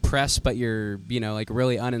you're doing press but you're, you know, like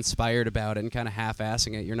really uninspired about it and kind of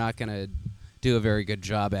half-assing it, you're not gonna do a very good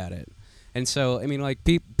job at it. And so, I mean, like,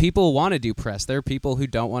 people want to do press. There are people who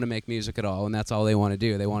don't want to make music at all, and that's all they want to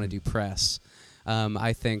do. They want to do press.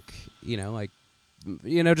 I think, you know, like,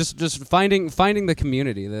 you know, just finding the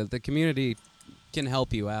community. The community can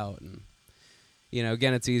help you out, and, you know,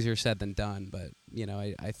 again, it's easier said than done, but, you know,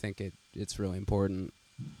 I think it's really important.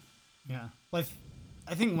 Yeah. Well,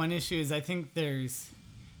 I think one issue is, I think there's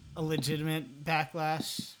a legitimate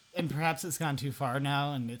backlash, and perhaps it's gone too far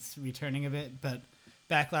now and it's returning a bit, but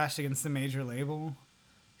backlash against the major label.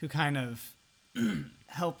 who kind of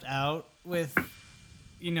helped out with,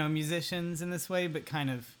 musicians in this way, but kind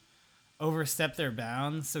of overstepped their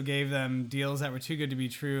bounds. So gave them deals that were too good to be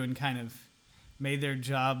true and kind of made their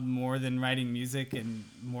job more than writing music and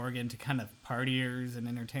more again to kind of partiers and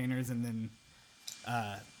entertainers, and then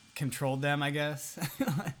controlled them, I guess.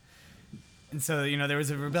 And so, there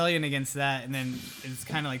was a rebellion against that, and then it's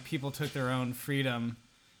kind of like people took their own freedom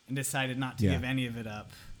and decided not to give any of it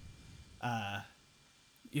up.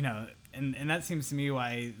 And that seems to me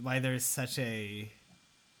why there's such a...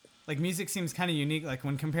 Like, music seems kind of unique, like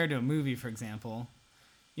when compared to a movie, for example.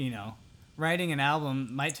 Writing an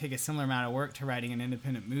album might take a similar amount of work to writing an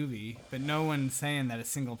independent movie, but no one's saying that a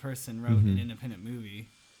single person wrote an independent movie.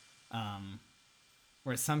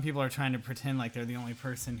 Whereas some people are trying to pretend like they're the only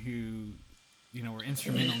person who, were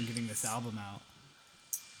instrumental in getting this album out.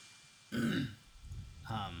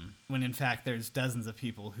 When in fact there's dozens of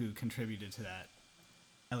people who contributed to that,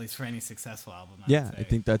 at least for any successful album. I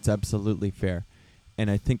think that's absolutely fair. And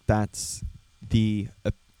I think that's the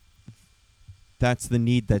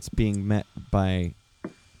need that's being met by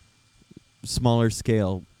smaller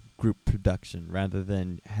scale group production rather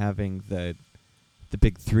than having the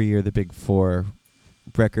big three or the big four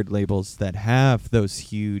record labels that have those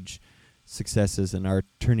huge successes and are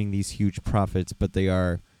turning these huge profits, but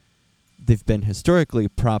they've been historically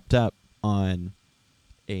propped up on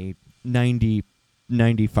a 95%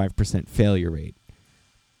 failure rate,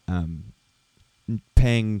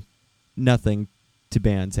 paying nothing to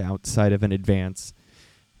bands outside of an advance,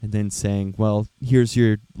 and then saying, well, here's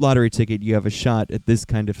your lottery ticket, you have a shot at this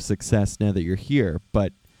kind of success now that you're here,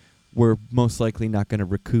 but we're most likely not going to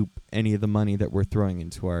recoup any of the money that we're throwing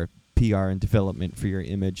into our PR and development for your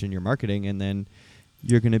image and your marketing, and then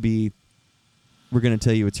we're going to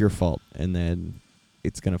tell you it's your fault, and then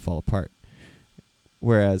it's going to fall apart.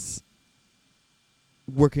 Whereas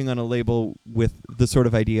working on a label with the sort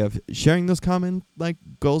of idea of sharing those common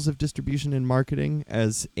goals of distribution and marketing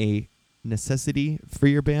as a necessity for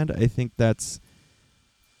your band, I think that's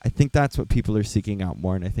what people are seeking out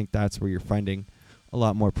more, and I think that's where you're finding a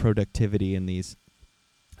lot more productivity in these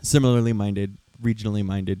similarly minded, regionally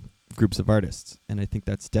minded groups of artists, and I think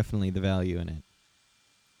that's definitely the value in it.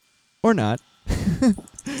 Or not.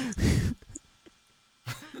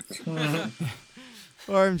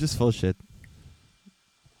 Or I'm just full of shit.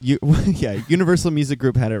 Universal Music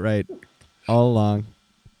Group had it right all along.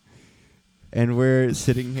 And we're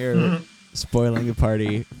sitting here spoiling the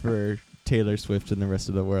party for Taylor Swift and the rest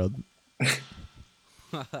of the world.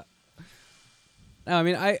 No, I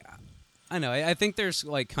mean, I know. I think there's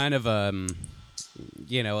kind of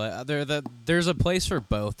there's a place for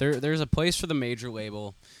both. There's a place for the major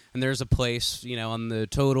label, and there's a place, on the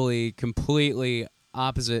totally, completely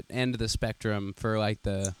opposite end of the spectrum for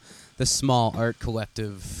the small art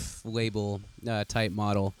collective label type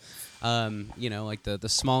model. The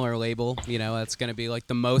smaller label, that's going to be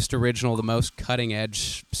the most original, the most cutting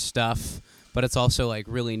edge stuff, but it's also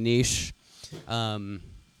really niche.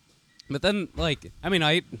 But then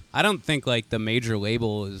I don't think the major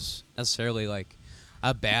label is necessarily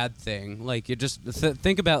a bad thing. You just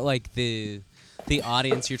think about the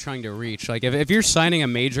audience you're trying to reach. If you're signing a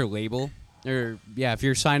major label, if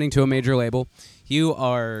you're signing to a major label, you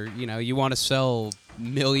are, you want to sell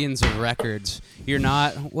millions of records. You're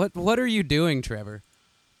not. What are you doing, Trevor?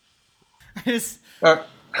 All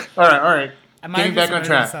right. Getting back on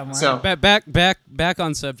track. So back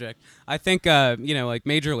on subject. I think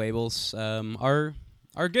major labels are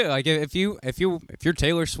good. If you're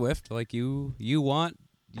Taylor Swift, you want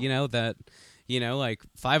that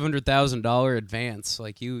 $500,000 advance.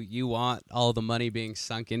 You want all the money being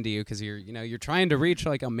sunk into you because you're trying to reach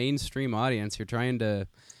a mainstream audience. You're trying to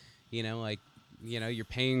you're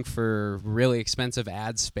paying for really expensive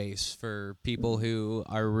ad space for people who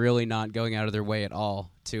are really not going out of their way at all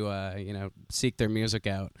to seek their music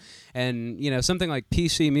out. And something like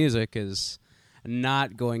PC Music is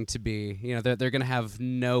not going to be, they're going to have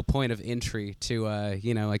no point of entry to a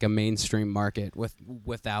mainstream market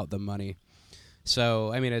without the money.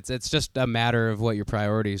 So I mean, it's just a matter of what your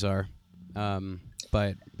priorities are.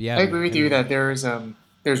 But yeah, I agree with you that there's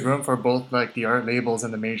room for both the art labels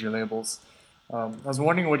and the major labels. I was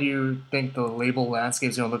wondering, what do you think the label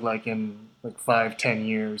landscape is going to look like in 5-10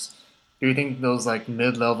 years? Do you think those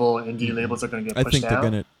mid-level indie labels are going to get pushed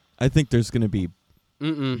out? I think there's going to be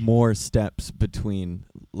more steps between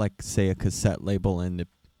say a cassette label and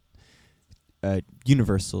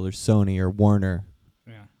Universal or Sony or Warner.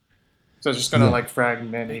 Yeah. So it's just going to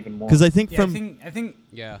fragment even more. Because I think I think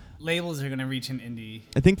labels are going to reach an indie.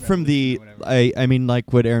 I think from I mean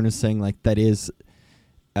what Aaron was saying, that is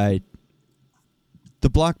the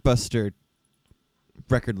blockbuster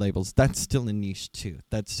record labels, that's still a niche too.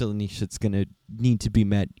 That's still a niche that's going to need to be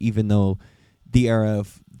met, even though the era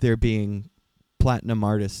of there being platinum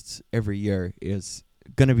artists every year is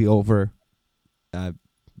going to be over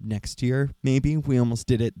next year, maybe. We almost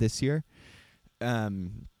did it this year.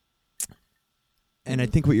 And I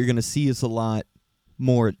think what you're going to see is a lot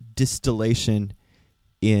more distillation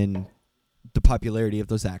in the popularity of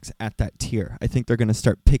those acts at that tier. I think they're going to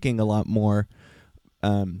start picking a lot more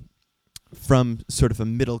from sort of a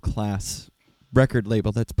middle class record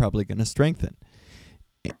label that's probably going to strengthen.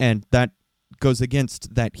 And that goes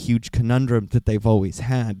against that huge conundrum that they've always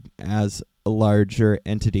had as a larger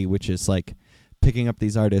entity, which is like picking up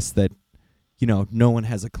these artists that, you know, no one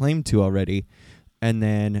has a claim to already, and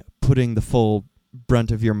then putting the full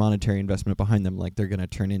brunt of your monetary investment behind them, like they're going to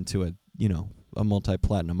turn into a, you know, a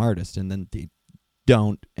multi-platinum artist, and then they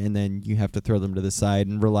don't, and then you have to throw them to the side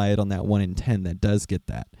and rely on that 1 in 10 that does get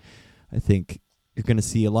that. I think you're going to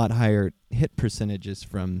see a lot higher hit percentages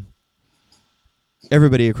from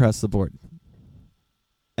everybody across the board.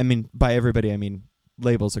 I mean, by everybody, I mean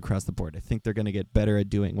labels across the board. I think they're going to get better at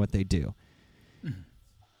doing what they do.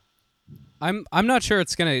 I'm not sure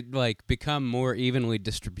it's gonna like become more evenly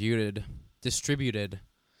distributed. Just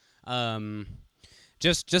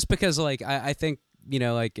because like I think, you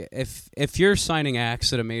know, like if you're signing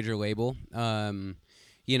acts at a major label,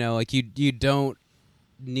 you know, like you don't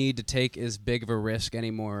need to take as big of a risk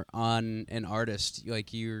anymore on an artist.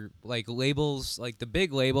 Like you're like labels, like the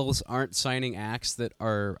big labels aren't signing acts that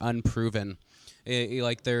are unproven.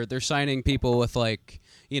 Like they're signing people with like,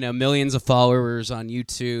 you know, millions of followers on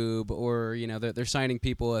YouTube, or, you know, they're signing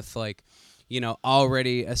people with like, you know,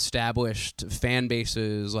 already established fan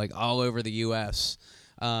bases like all over the U.S.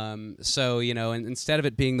 So, you know, and instead of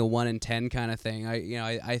it being the 1 in 10 kind of thing,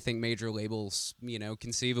 I think major labels, you know,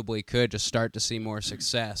 conceivably could just start to see more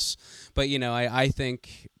success. But, you know, I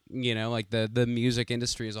think, you know, like the music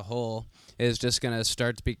industry as a whole is just going to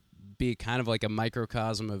start to be kind of like a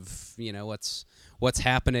microcosm of, you know, what's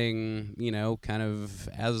happening, you know, kind of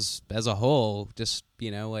as a whole, just,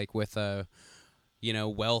 you know, like with a, you know,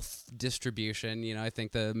 wealth distribution. You know, I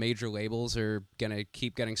think the major labels are going to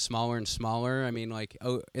keep getting smaller and smaller. I mean, like,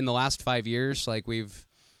 in the last 5 years, like, we've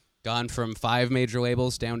gone from 5 major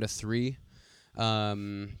labels down to 3.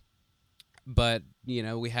 But, you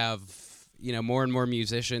know, we have, you know, more and more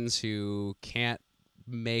musicians who can't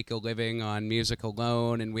make a living on music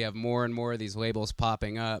alone, and we have more and more of these labels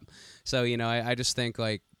popping up. So, you know, I just think,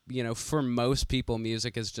 like, you know, for most people,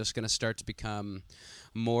 music is just going to start to become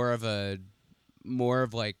more of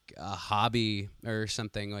like a hobby or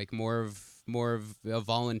something, like more of a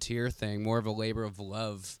volunteer thing, more of a labor of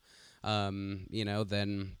love, you know,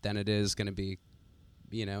 than it is going to be,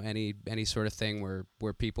 you know, any sort of thing where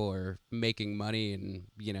people are making money and,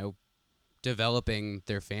 you know, developing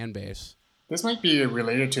their fan base. This might be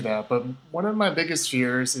related to that, but one of my biggest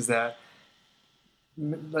fears is that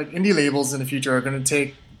like indie labels in the future are going to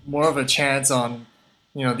take more of a chance on,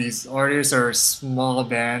 you know, these artists or small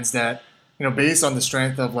bands that, you know, based on the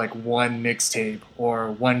strength of like one mixtape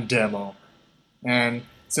or one demo. And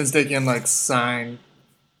since they can like sign,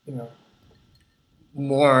 you know,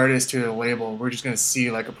 more artists to the label, we're just going to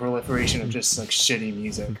see like a proliferation of just like shitty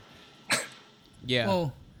music. Yeah.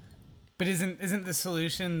 Well, but isn't the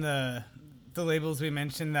solution the labels we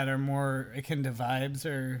mentioned that are more akin to vibes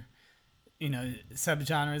or, you know,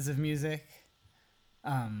 subgenres of music?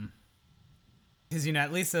 Because, you know,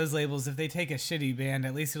 at least those labels, if they take a shitty band,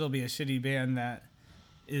 at least it'll be a shitty band that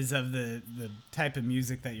is of the type of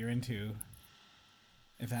music that you're into,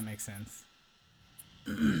 if that makes sense.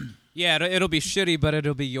 Yeah, it'll be shitty, but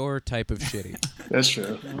it'll be your type of shitty. That's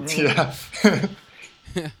true. Yeah.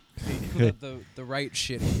 the right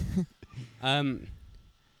shitty.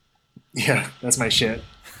 Yeah, that's my shit.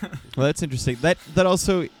 Well, that's interesting. That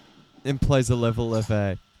also implies a level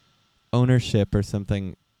of ownership or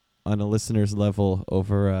something on a listener's level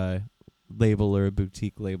over a label or a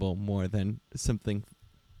boutique label more than something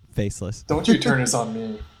faceless. Don't you turn this on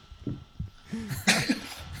me.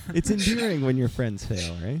 It's endearing when your friends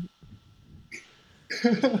fail, right?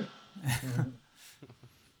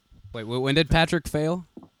 Wait, when did Patrick fail?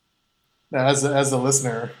 Now, as a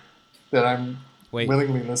listener, that I'm Wait.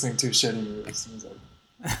 willingly listening to shitty music.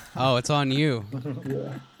 Oh, it's on you.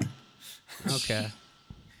 Yeah. Okay.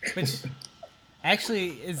 Which actually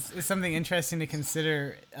is something interesting to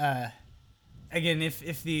consider. Again,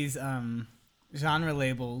 if these genre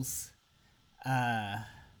labels,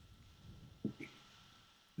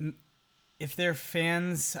 if their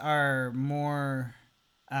fans are more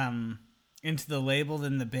into the label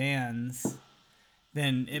than the bands,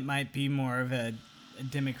 then it might be more of a a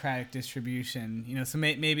democratic distribution. So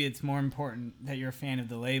maybe it's more important that you're a fan of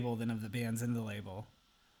the label than of the bands in the label.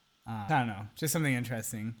 I don't know, just something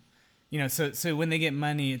interesting. So when they get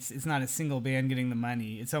money, it's not a single band getting the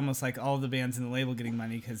money. It's almost like all the bands in the label getting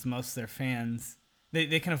money because most of their fans,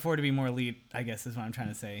 they can afford to be more elite, I guess is what I'm trying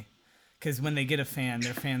to say. Because when they get a fan,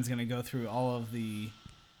 their fan's going to go through all of the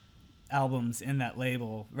albums in that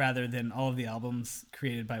label rather than all of the albums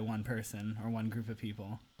created by one person or one group of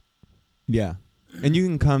people. Yeah. And you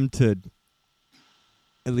can come to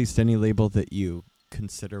at least any label that you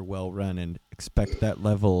consider well run and expect that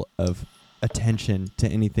level of attention to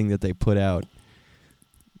anything that they put out.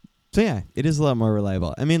 So yeah, it is a lot more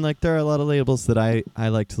reliable. I mean, like, there are a lot of labels that I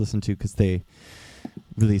like to listen to because they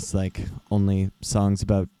release like only songs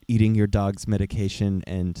about eating your dog's medication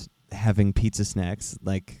and having pizza snacks.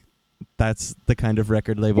 Like, that's the kind of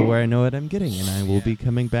record label where I know what I'm getting, and I will be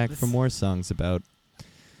coming back for more songs about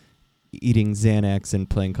eating Xanax and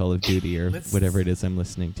playing Call of Duty or whatever it is I'm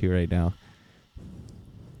listening to right now.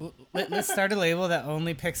 Let's start a label that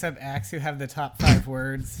only picks up acts who have the top 5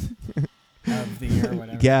 words of the year or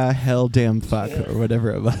whatever. Yeah, hell, damn, fuck, or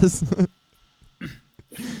whatever it was.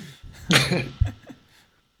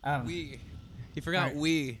 You forgot right.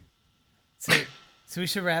 we. So we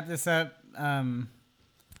should wrap this up.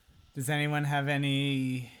 Does anyone have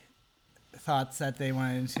any thoughts that they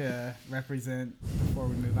wanted to represent before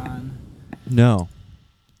we move on? No.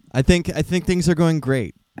 I think things are going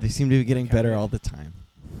great. They seem to be getting better all the time.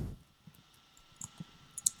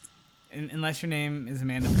 Unless your name is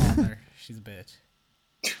Amanda Palmer, she's a bitch.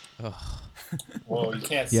 Whoa, you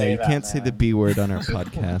can't Yeah, say you that. can't say the man. B word on our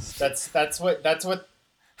podcast. That's what the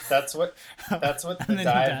then you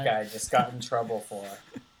dive dive. guy just got in trouble for.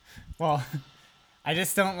 Well, I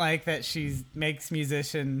just don't like that she makes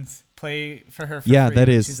musicians play for her for Yeah, free that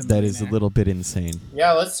when is she's a millionaire. little bit insane.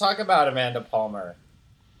 Yeah, let's talk about Amanda Palmer.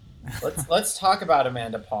 Let's talk about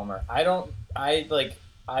Amanda Palmer. I don't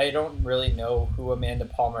really know who Amanda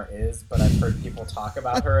Palmer is, but I've heard people talk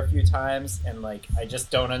about her a few times, and like I just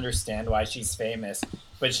don't understand why she's famous.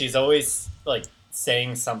 But she's always like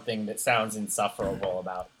saying something that sounds insufferable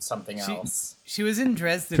about something else. She was in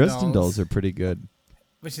Dresden Dolls are pretty good.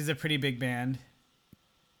 which is a pretty big band.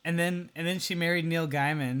 And then she married Neil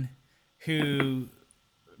Gaiman, who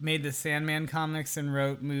made the Sandman comics and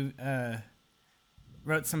wrote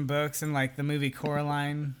some books, and like the movie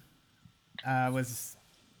Coraline was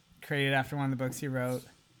created after one of the books he wrote.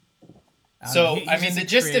 So He's I mean, just the a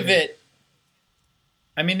gist of creative. it.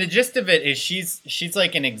 I mean, the gist of it is she's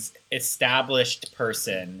like an established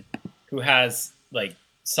person who has like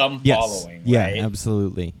some Yes. following, Yeah, right?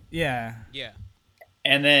 absolutely. Yeah. Yeah.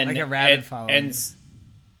 And then Like a rabid following.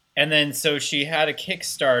 And then so she had a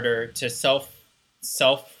Kickstarter to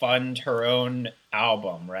self fund her own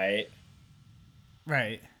album, right?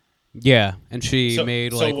 Right. Yeah, and she So-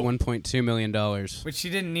 made so- like $1.2 million. Which she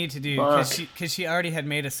didn't need to do Fuck. because she already had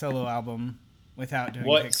made a solo album without doing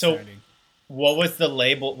What- so- Kickstarting. What was the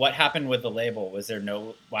label? What happened with the label? Was there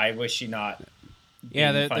no? Why was she not?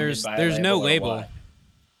 Yeah, being funded there's by a no or label. what?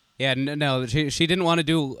 Yeah, no, she didn't want to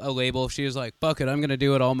do a label. She was like, "Fuck it, I'm gonna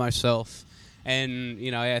do it all myself." And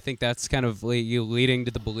I think that's kind of you leading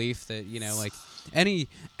to the belief that like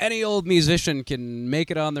any old musician can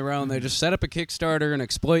make it on their own. They just set up a Kickstarter and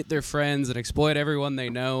exploit their friends and exploit everyone they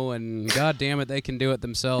know, and god damn it, they can do it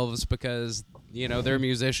themselves because they're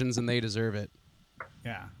musicians and they deserve it.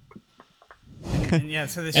 Yeah. And yeah,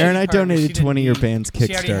 so the Aaron, shitty I part was donated she to one of didn't your need- band's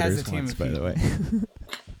she already has a Kickstarters team once, of by the people. way.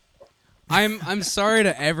 I'm sorry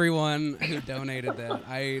to everyone who donated that.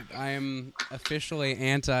 I am officially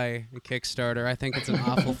anti Kickstarter. I think it's an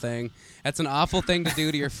awful thing. That's an awful thing to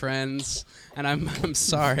do to your friends, and I'm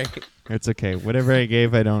sorry. It's okay. Whatever I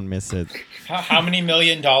gave, I don't miss it. How many $1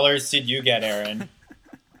 million did you get, Aaron?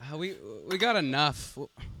 We got enough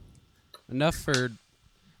for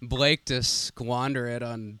Blake to squander it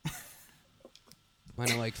on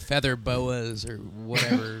kind of like feather boas or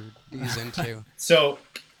whatever he's into. So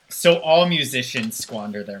all musicians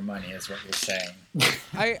squander their money, is what you're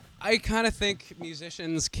saying. I kind of think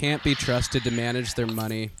musicians can't be trusted to manage their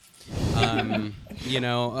money.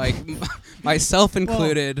 Like myself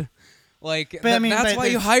included. That's why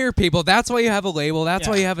you hire people. That's why you have a label. That's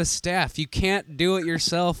why you have a staff. You can't do it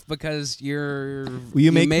yourself because Will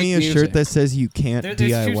you make me a music. shirt that says you can't There's truth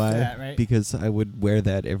to DIY? that, right? Because I would wear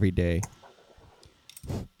that every day.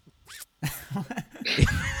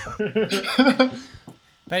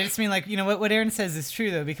 But I just mean, like, what Aaron says is true,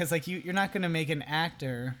 though, because, like, you're not going to make give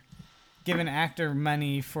an actor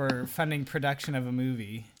money for funding production of a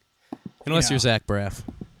movie. Unless you know. you're Zach Braff.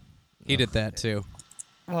 He did that too.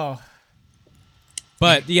 Well,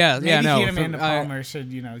 But yeah, Maybe no. he and Amanda from- I- Palmer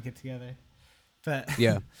should, get together. But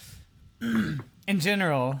yeah. in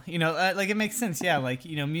general, like it makes sense. Yeah, like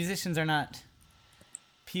musicians are not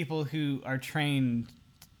people who are trained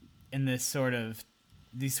in these sort of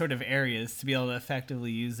areas to be able to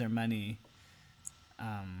effectively use their money.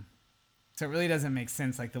 So it really doesn't make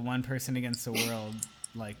sense, like the one person against the world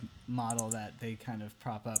like model that they kind of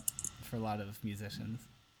prop up for a lot of musicians.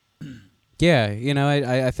 Yeah,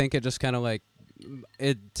 I think it just kind of like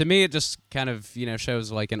it to me. It just kind of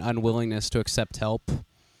shows like an unwillingness to accept help.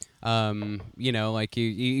 Like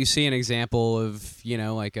you see an example of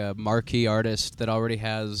like a marquee artist that already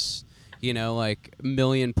has like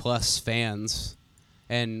million plus fans,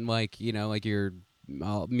 and like like your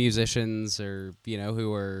musicians or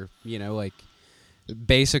who are like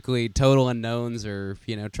basically total unknowns or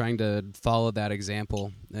trying to follow that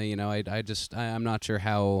example. I'm not sure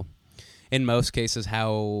how, in most cases,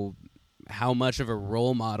 how much of a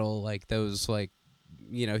role model like those like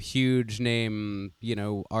huge name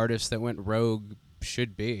artists that went rogue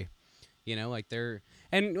should be. Like they're,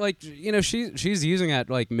 and like she's using that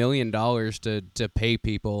like $1 million to pay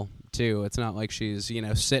people too. It's not like she's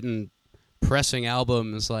sitting pressing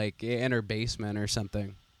albums like in her basement or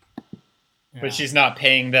something. But she's not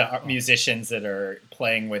paying the musicians that are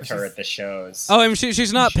playing with her at the shows. Oh, I mean,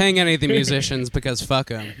 she's not paying any of the musicians because fuck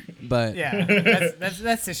them. But Yeah,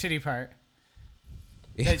 that's the shitty part.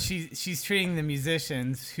 That she's treating the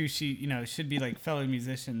musicians who she should be like fellow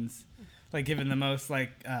musicians, like given the most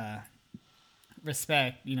like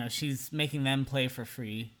respect. She's making them play for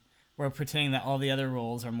free, while pretending that all the other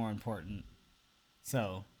roles are more important.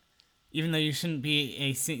 So, even though you shouldn't be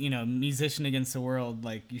a musician against the world,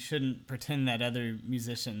 like you shouldn't pretend that other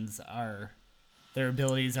musicians their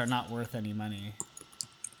abilities are not worth any money.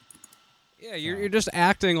 yeah, you're just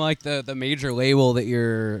acting like the major label that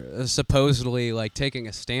you're supposedly like taking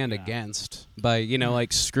a stand against by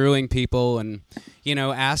like screwing people and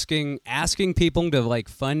asking people to like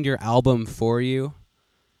fund your album for you.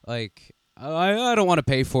 Like I don't want to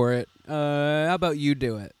pay for it. How about you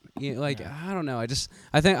do it? I don't know. I just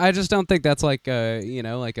don't think that's like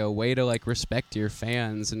like a way to like respect your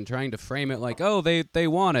fans, and trying to frame it like, oh, they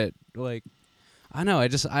want it. Like, I know. I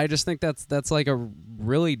just think that's like a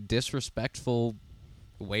really disrespectful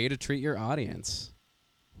way to treat your audience.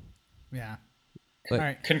 Yeah. But- All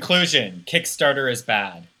right. Conclusion: Kickstarter is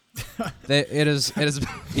bad. It is.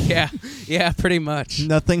 Yeah, pretty much.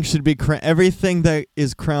 Nothing should be everything that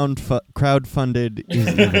is crowdfunded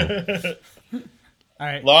is evil. All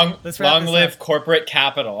right. Long Let's wrap this live up. corporate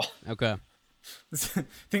capital. Okay.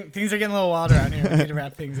 Things are getting a little wild around here. We need to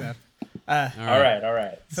wrap things up. All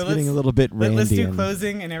right. So It's getting a little bit let's do Randian.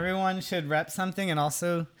 closing, and everyone should rep something and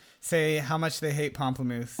also say how much they hate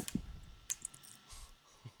Pomplamoose.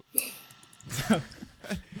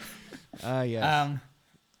 Yes.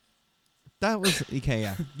 That was okay.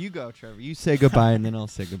 Yeah, you go, Trevor. You say goodbye, and then I'll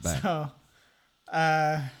say goodbye. So,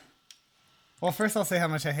 well, first I'll say how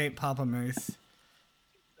much I hate Pomplamoose.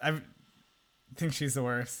 I think she's the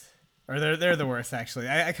worst, or they're the worst actually.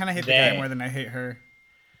 I kind of hate the guy more than I hate her.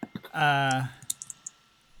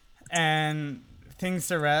 And things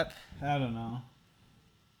to rep, I don't know.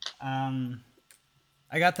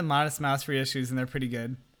 I got the Modest Mouse reissues and they're pretty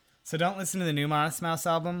good. So don't listen to the new Modest Mouse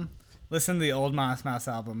album. Listen to the old Modest Mouse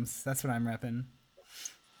albums. That's what I'm repping.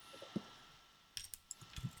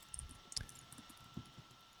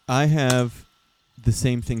 I have the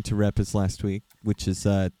same thing to rep as last week, which is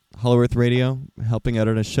Hollow Earth Radio, helping out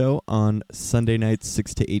on a show on Sunday nights,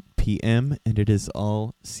 6 to 8 p.m., and it is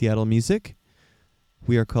all Seattle music.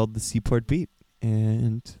 We are called the Seaport Beat,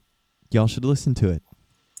 and y'all should listen to it.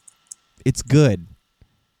 It's good.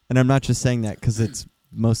 And I'm not just saying that because it's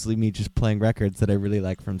mostly me just playing records that I really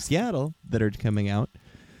like from Seattle that are coming out,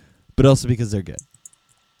 but also because they're good.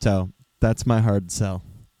 So that's my hard sell.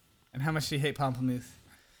 And how much do you hate Pomplamoose?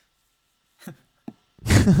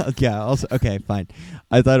 Yeah, also, okay, fine.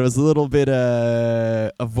 I thought it was a little bit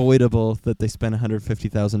avoidable that they spent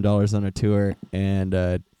 $150,000 on a tour and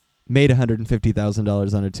made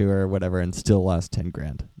 $150,000 on a tour or whatever and still lost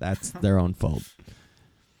 $10,000. That's their own fault.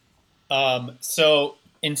 So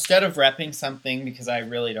instead of repping something, because I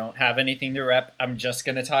really don't have anything to rep, I'm just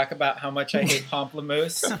going to talk about how much I hate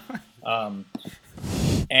Pomplamoose.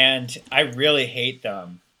 And I really hate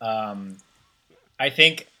them. I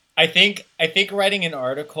think writing an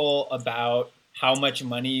article about how much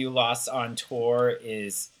money you lost on tour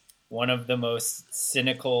is one of the most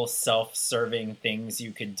cynical, self-serving things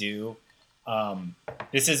you could do.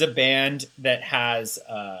 This is a band that has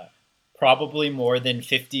probably more than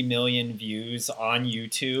 50 million views on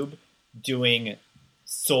YouTube, doing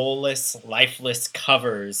soulless, lifeless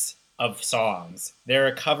covers of songs. They're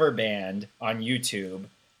a cover band on YouTube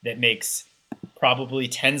that makes probably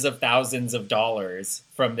tens of thousands of dollars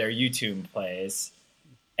from their YouTube plays.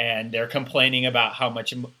 And they're complaining about how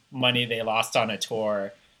much money they lost on a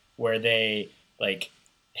tour where they like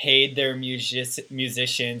paid their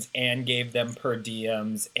musicians and gave them per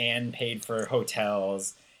diems and paid for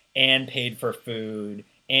hotels and paid for food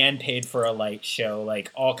and paid for a light show,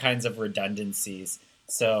 like all kinds of redundancies.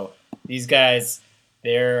 So these guys,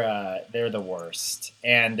 they're the worst,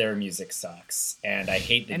 and their music sucks. And I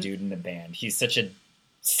hate the dude in the band. He's such a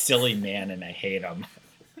silly man, and I hate him.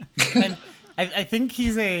 And I think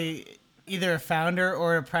he's either a founder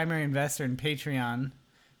or a primary investor in Patreon,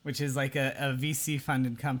 which is like a VC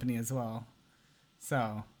funded company as well.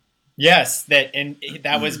 So yes,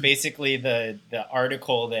 that was basically the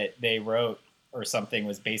article that they wrote or something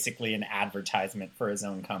was basically an advertisement for his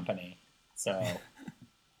own company. So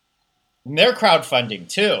and they're crowdfunding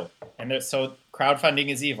too, and so crowdfunding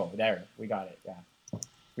is evil. There, we got it. Yeah,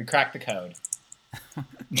 we cracked the code.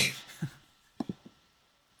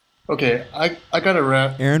 Okay, I got to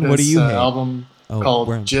rap. Aaron, this, what do you hate? album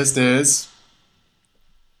called Just Is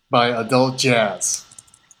by Adult Jazz,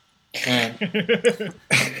 and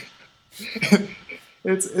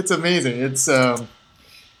it's amazing. It's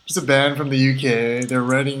just a band from the UK. They're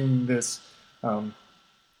writing this,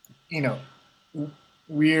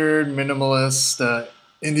 weird minimalist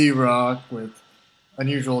indie rock with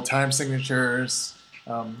unusual time signatures.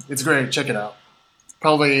 It's great. Check it out.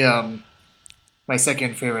 Probably my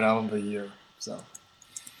second favorite album of the year. So,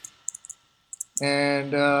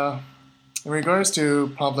 and in regards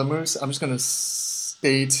to Pamplemousse, I'm just going to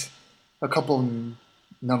state a couple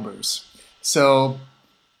numbers. So,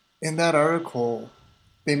 in that article,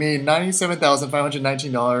 they made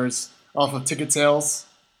 $97,519 off of ticket sales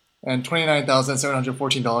and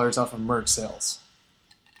 $29,714 off of merch sales.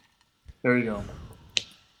 There you go.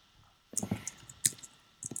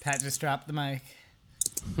 Pat just dropped the mic.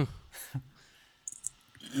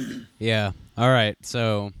 Yeah. All right.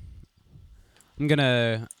 So I'm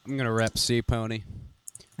gonna rep Sea Pony.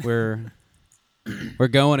 We're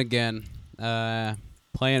going again.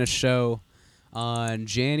 Playing a show on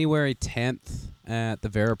January 10th at the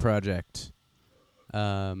Vera Project.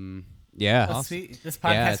 Yeah. Oh, sweet. This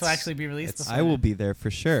podcast will actually be released before I will be there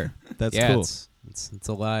for sure. That's cool. It's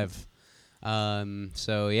alive.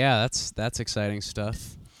 So yeah, that's exciting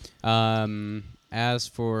stuff. As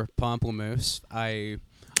for Pamplemousse, I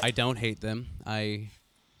don't hate them. I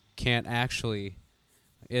can't actually,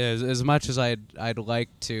 as much as I'd like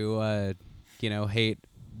to, hate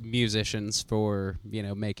musicians for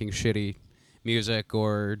making shitty music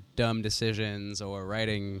or dumb decisions or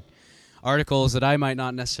writing articles that I might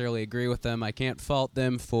not necessarily agree with them. I can't fault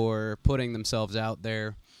them for putting themselves out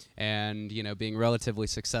there and being relatively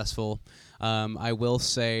successful. I will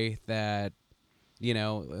say that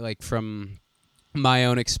like from my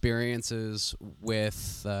own experiences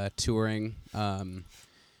with touring, I've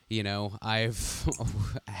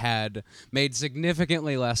made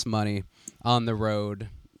significantly less money on the road,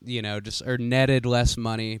 or netted less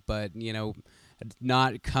money, but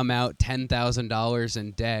not come out $10,000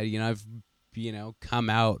 in debt. I've come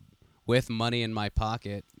out with money in my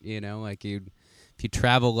pocket. Like if you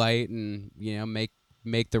travel light and make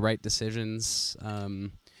the right decisions,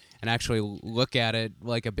 and actually look at it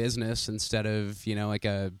like a business instead of like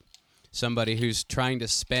somebody who's trying to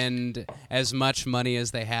spend as much money as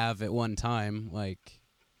they have at one time. Like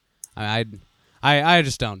I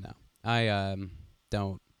just don't know. I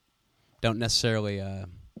don't necessarily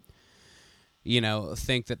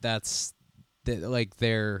think that's like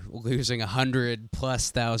they're losing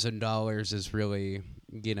 $100,000+ is really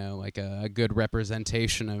like a good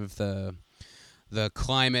representation of the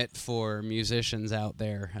climate for musicians out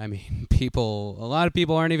there. I mean, a lot of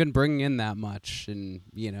people aren't even bringing in that much, and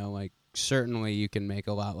like certainly you can make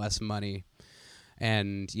a lot less money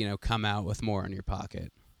and come out with more in your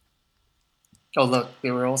pocket. Oh look,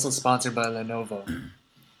 they were also sponsored by Lenovo.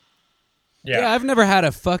 Yeah, I've never had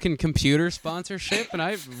a fucking computer sponsorship, and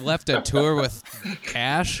I've left a tour with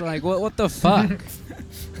cash. Like, what the fuck?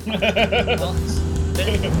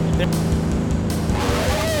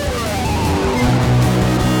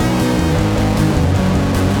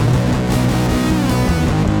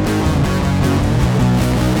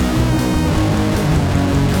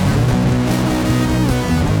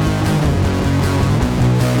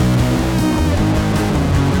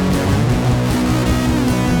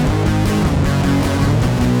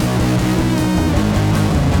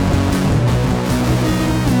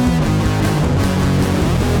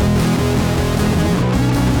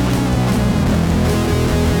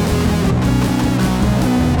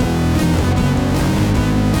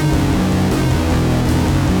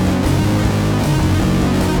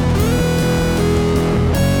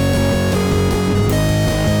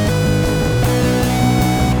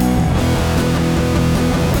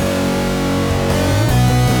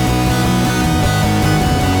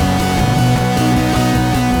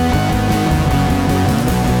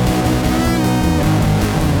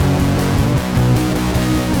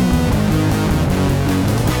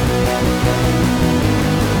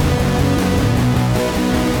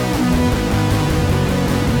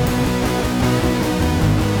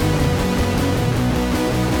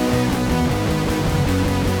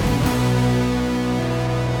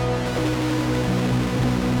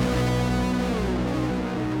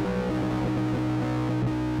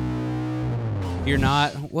 You're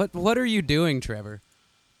not. What are you doing, Trevor?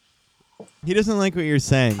 He doesn't like what you're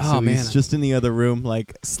saying, Oh, so man. he's just in the other room,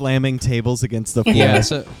 like slamming tables against the floor. Yeah.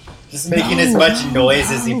 So Just making as much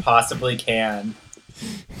noise as he possibly can.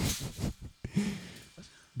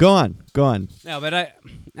 Go on. no, but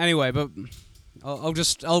I'll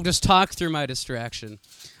just talk through my distraction.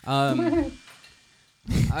 I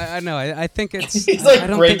know. I think it's. He's like I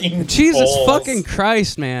don't breaking think, Jesus bowls. fucking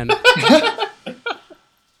Christ, man.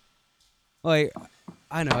 Like,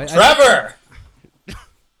 I know. Trevor!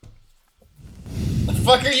 The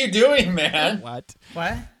fuck are you doing, man? What?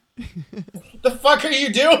 What? The fuck are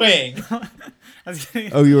you doing? I was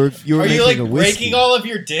getting, Oh, you were Are making you like a whiskey. breaking all of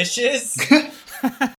your dishes?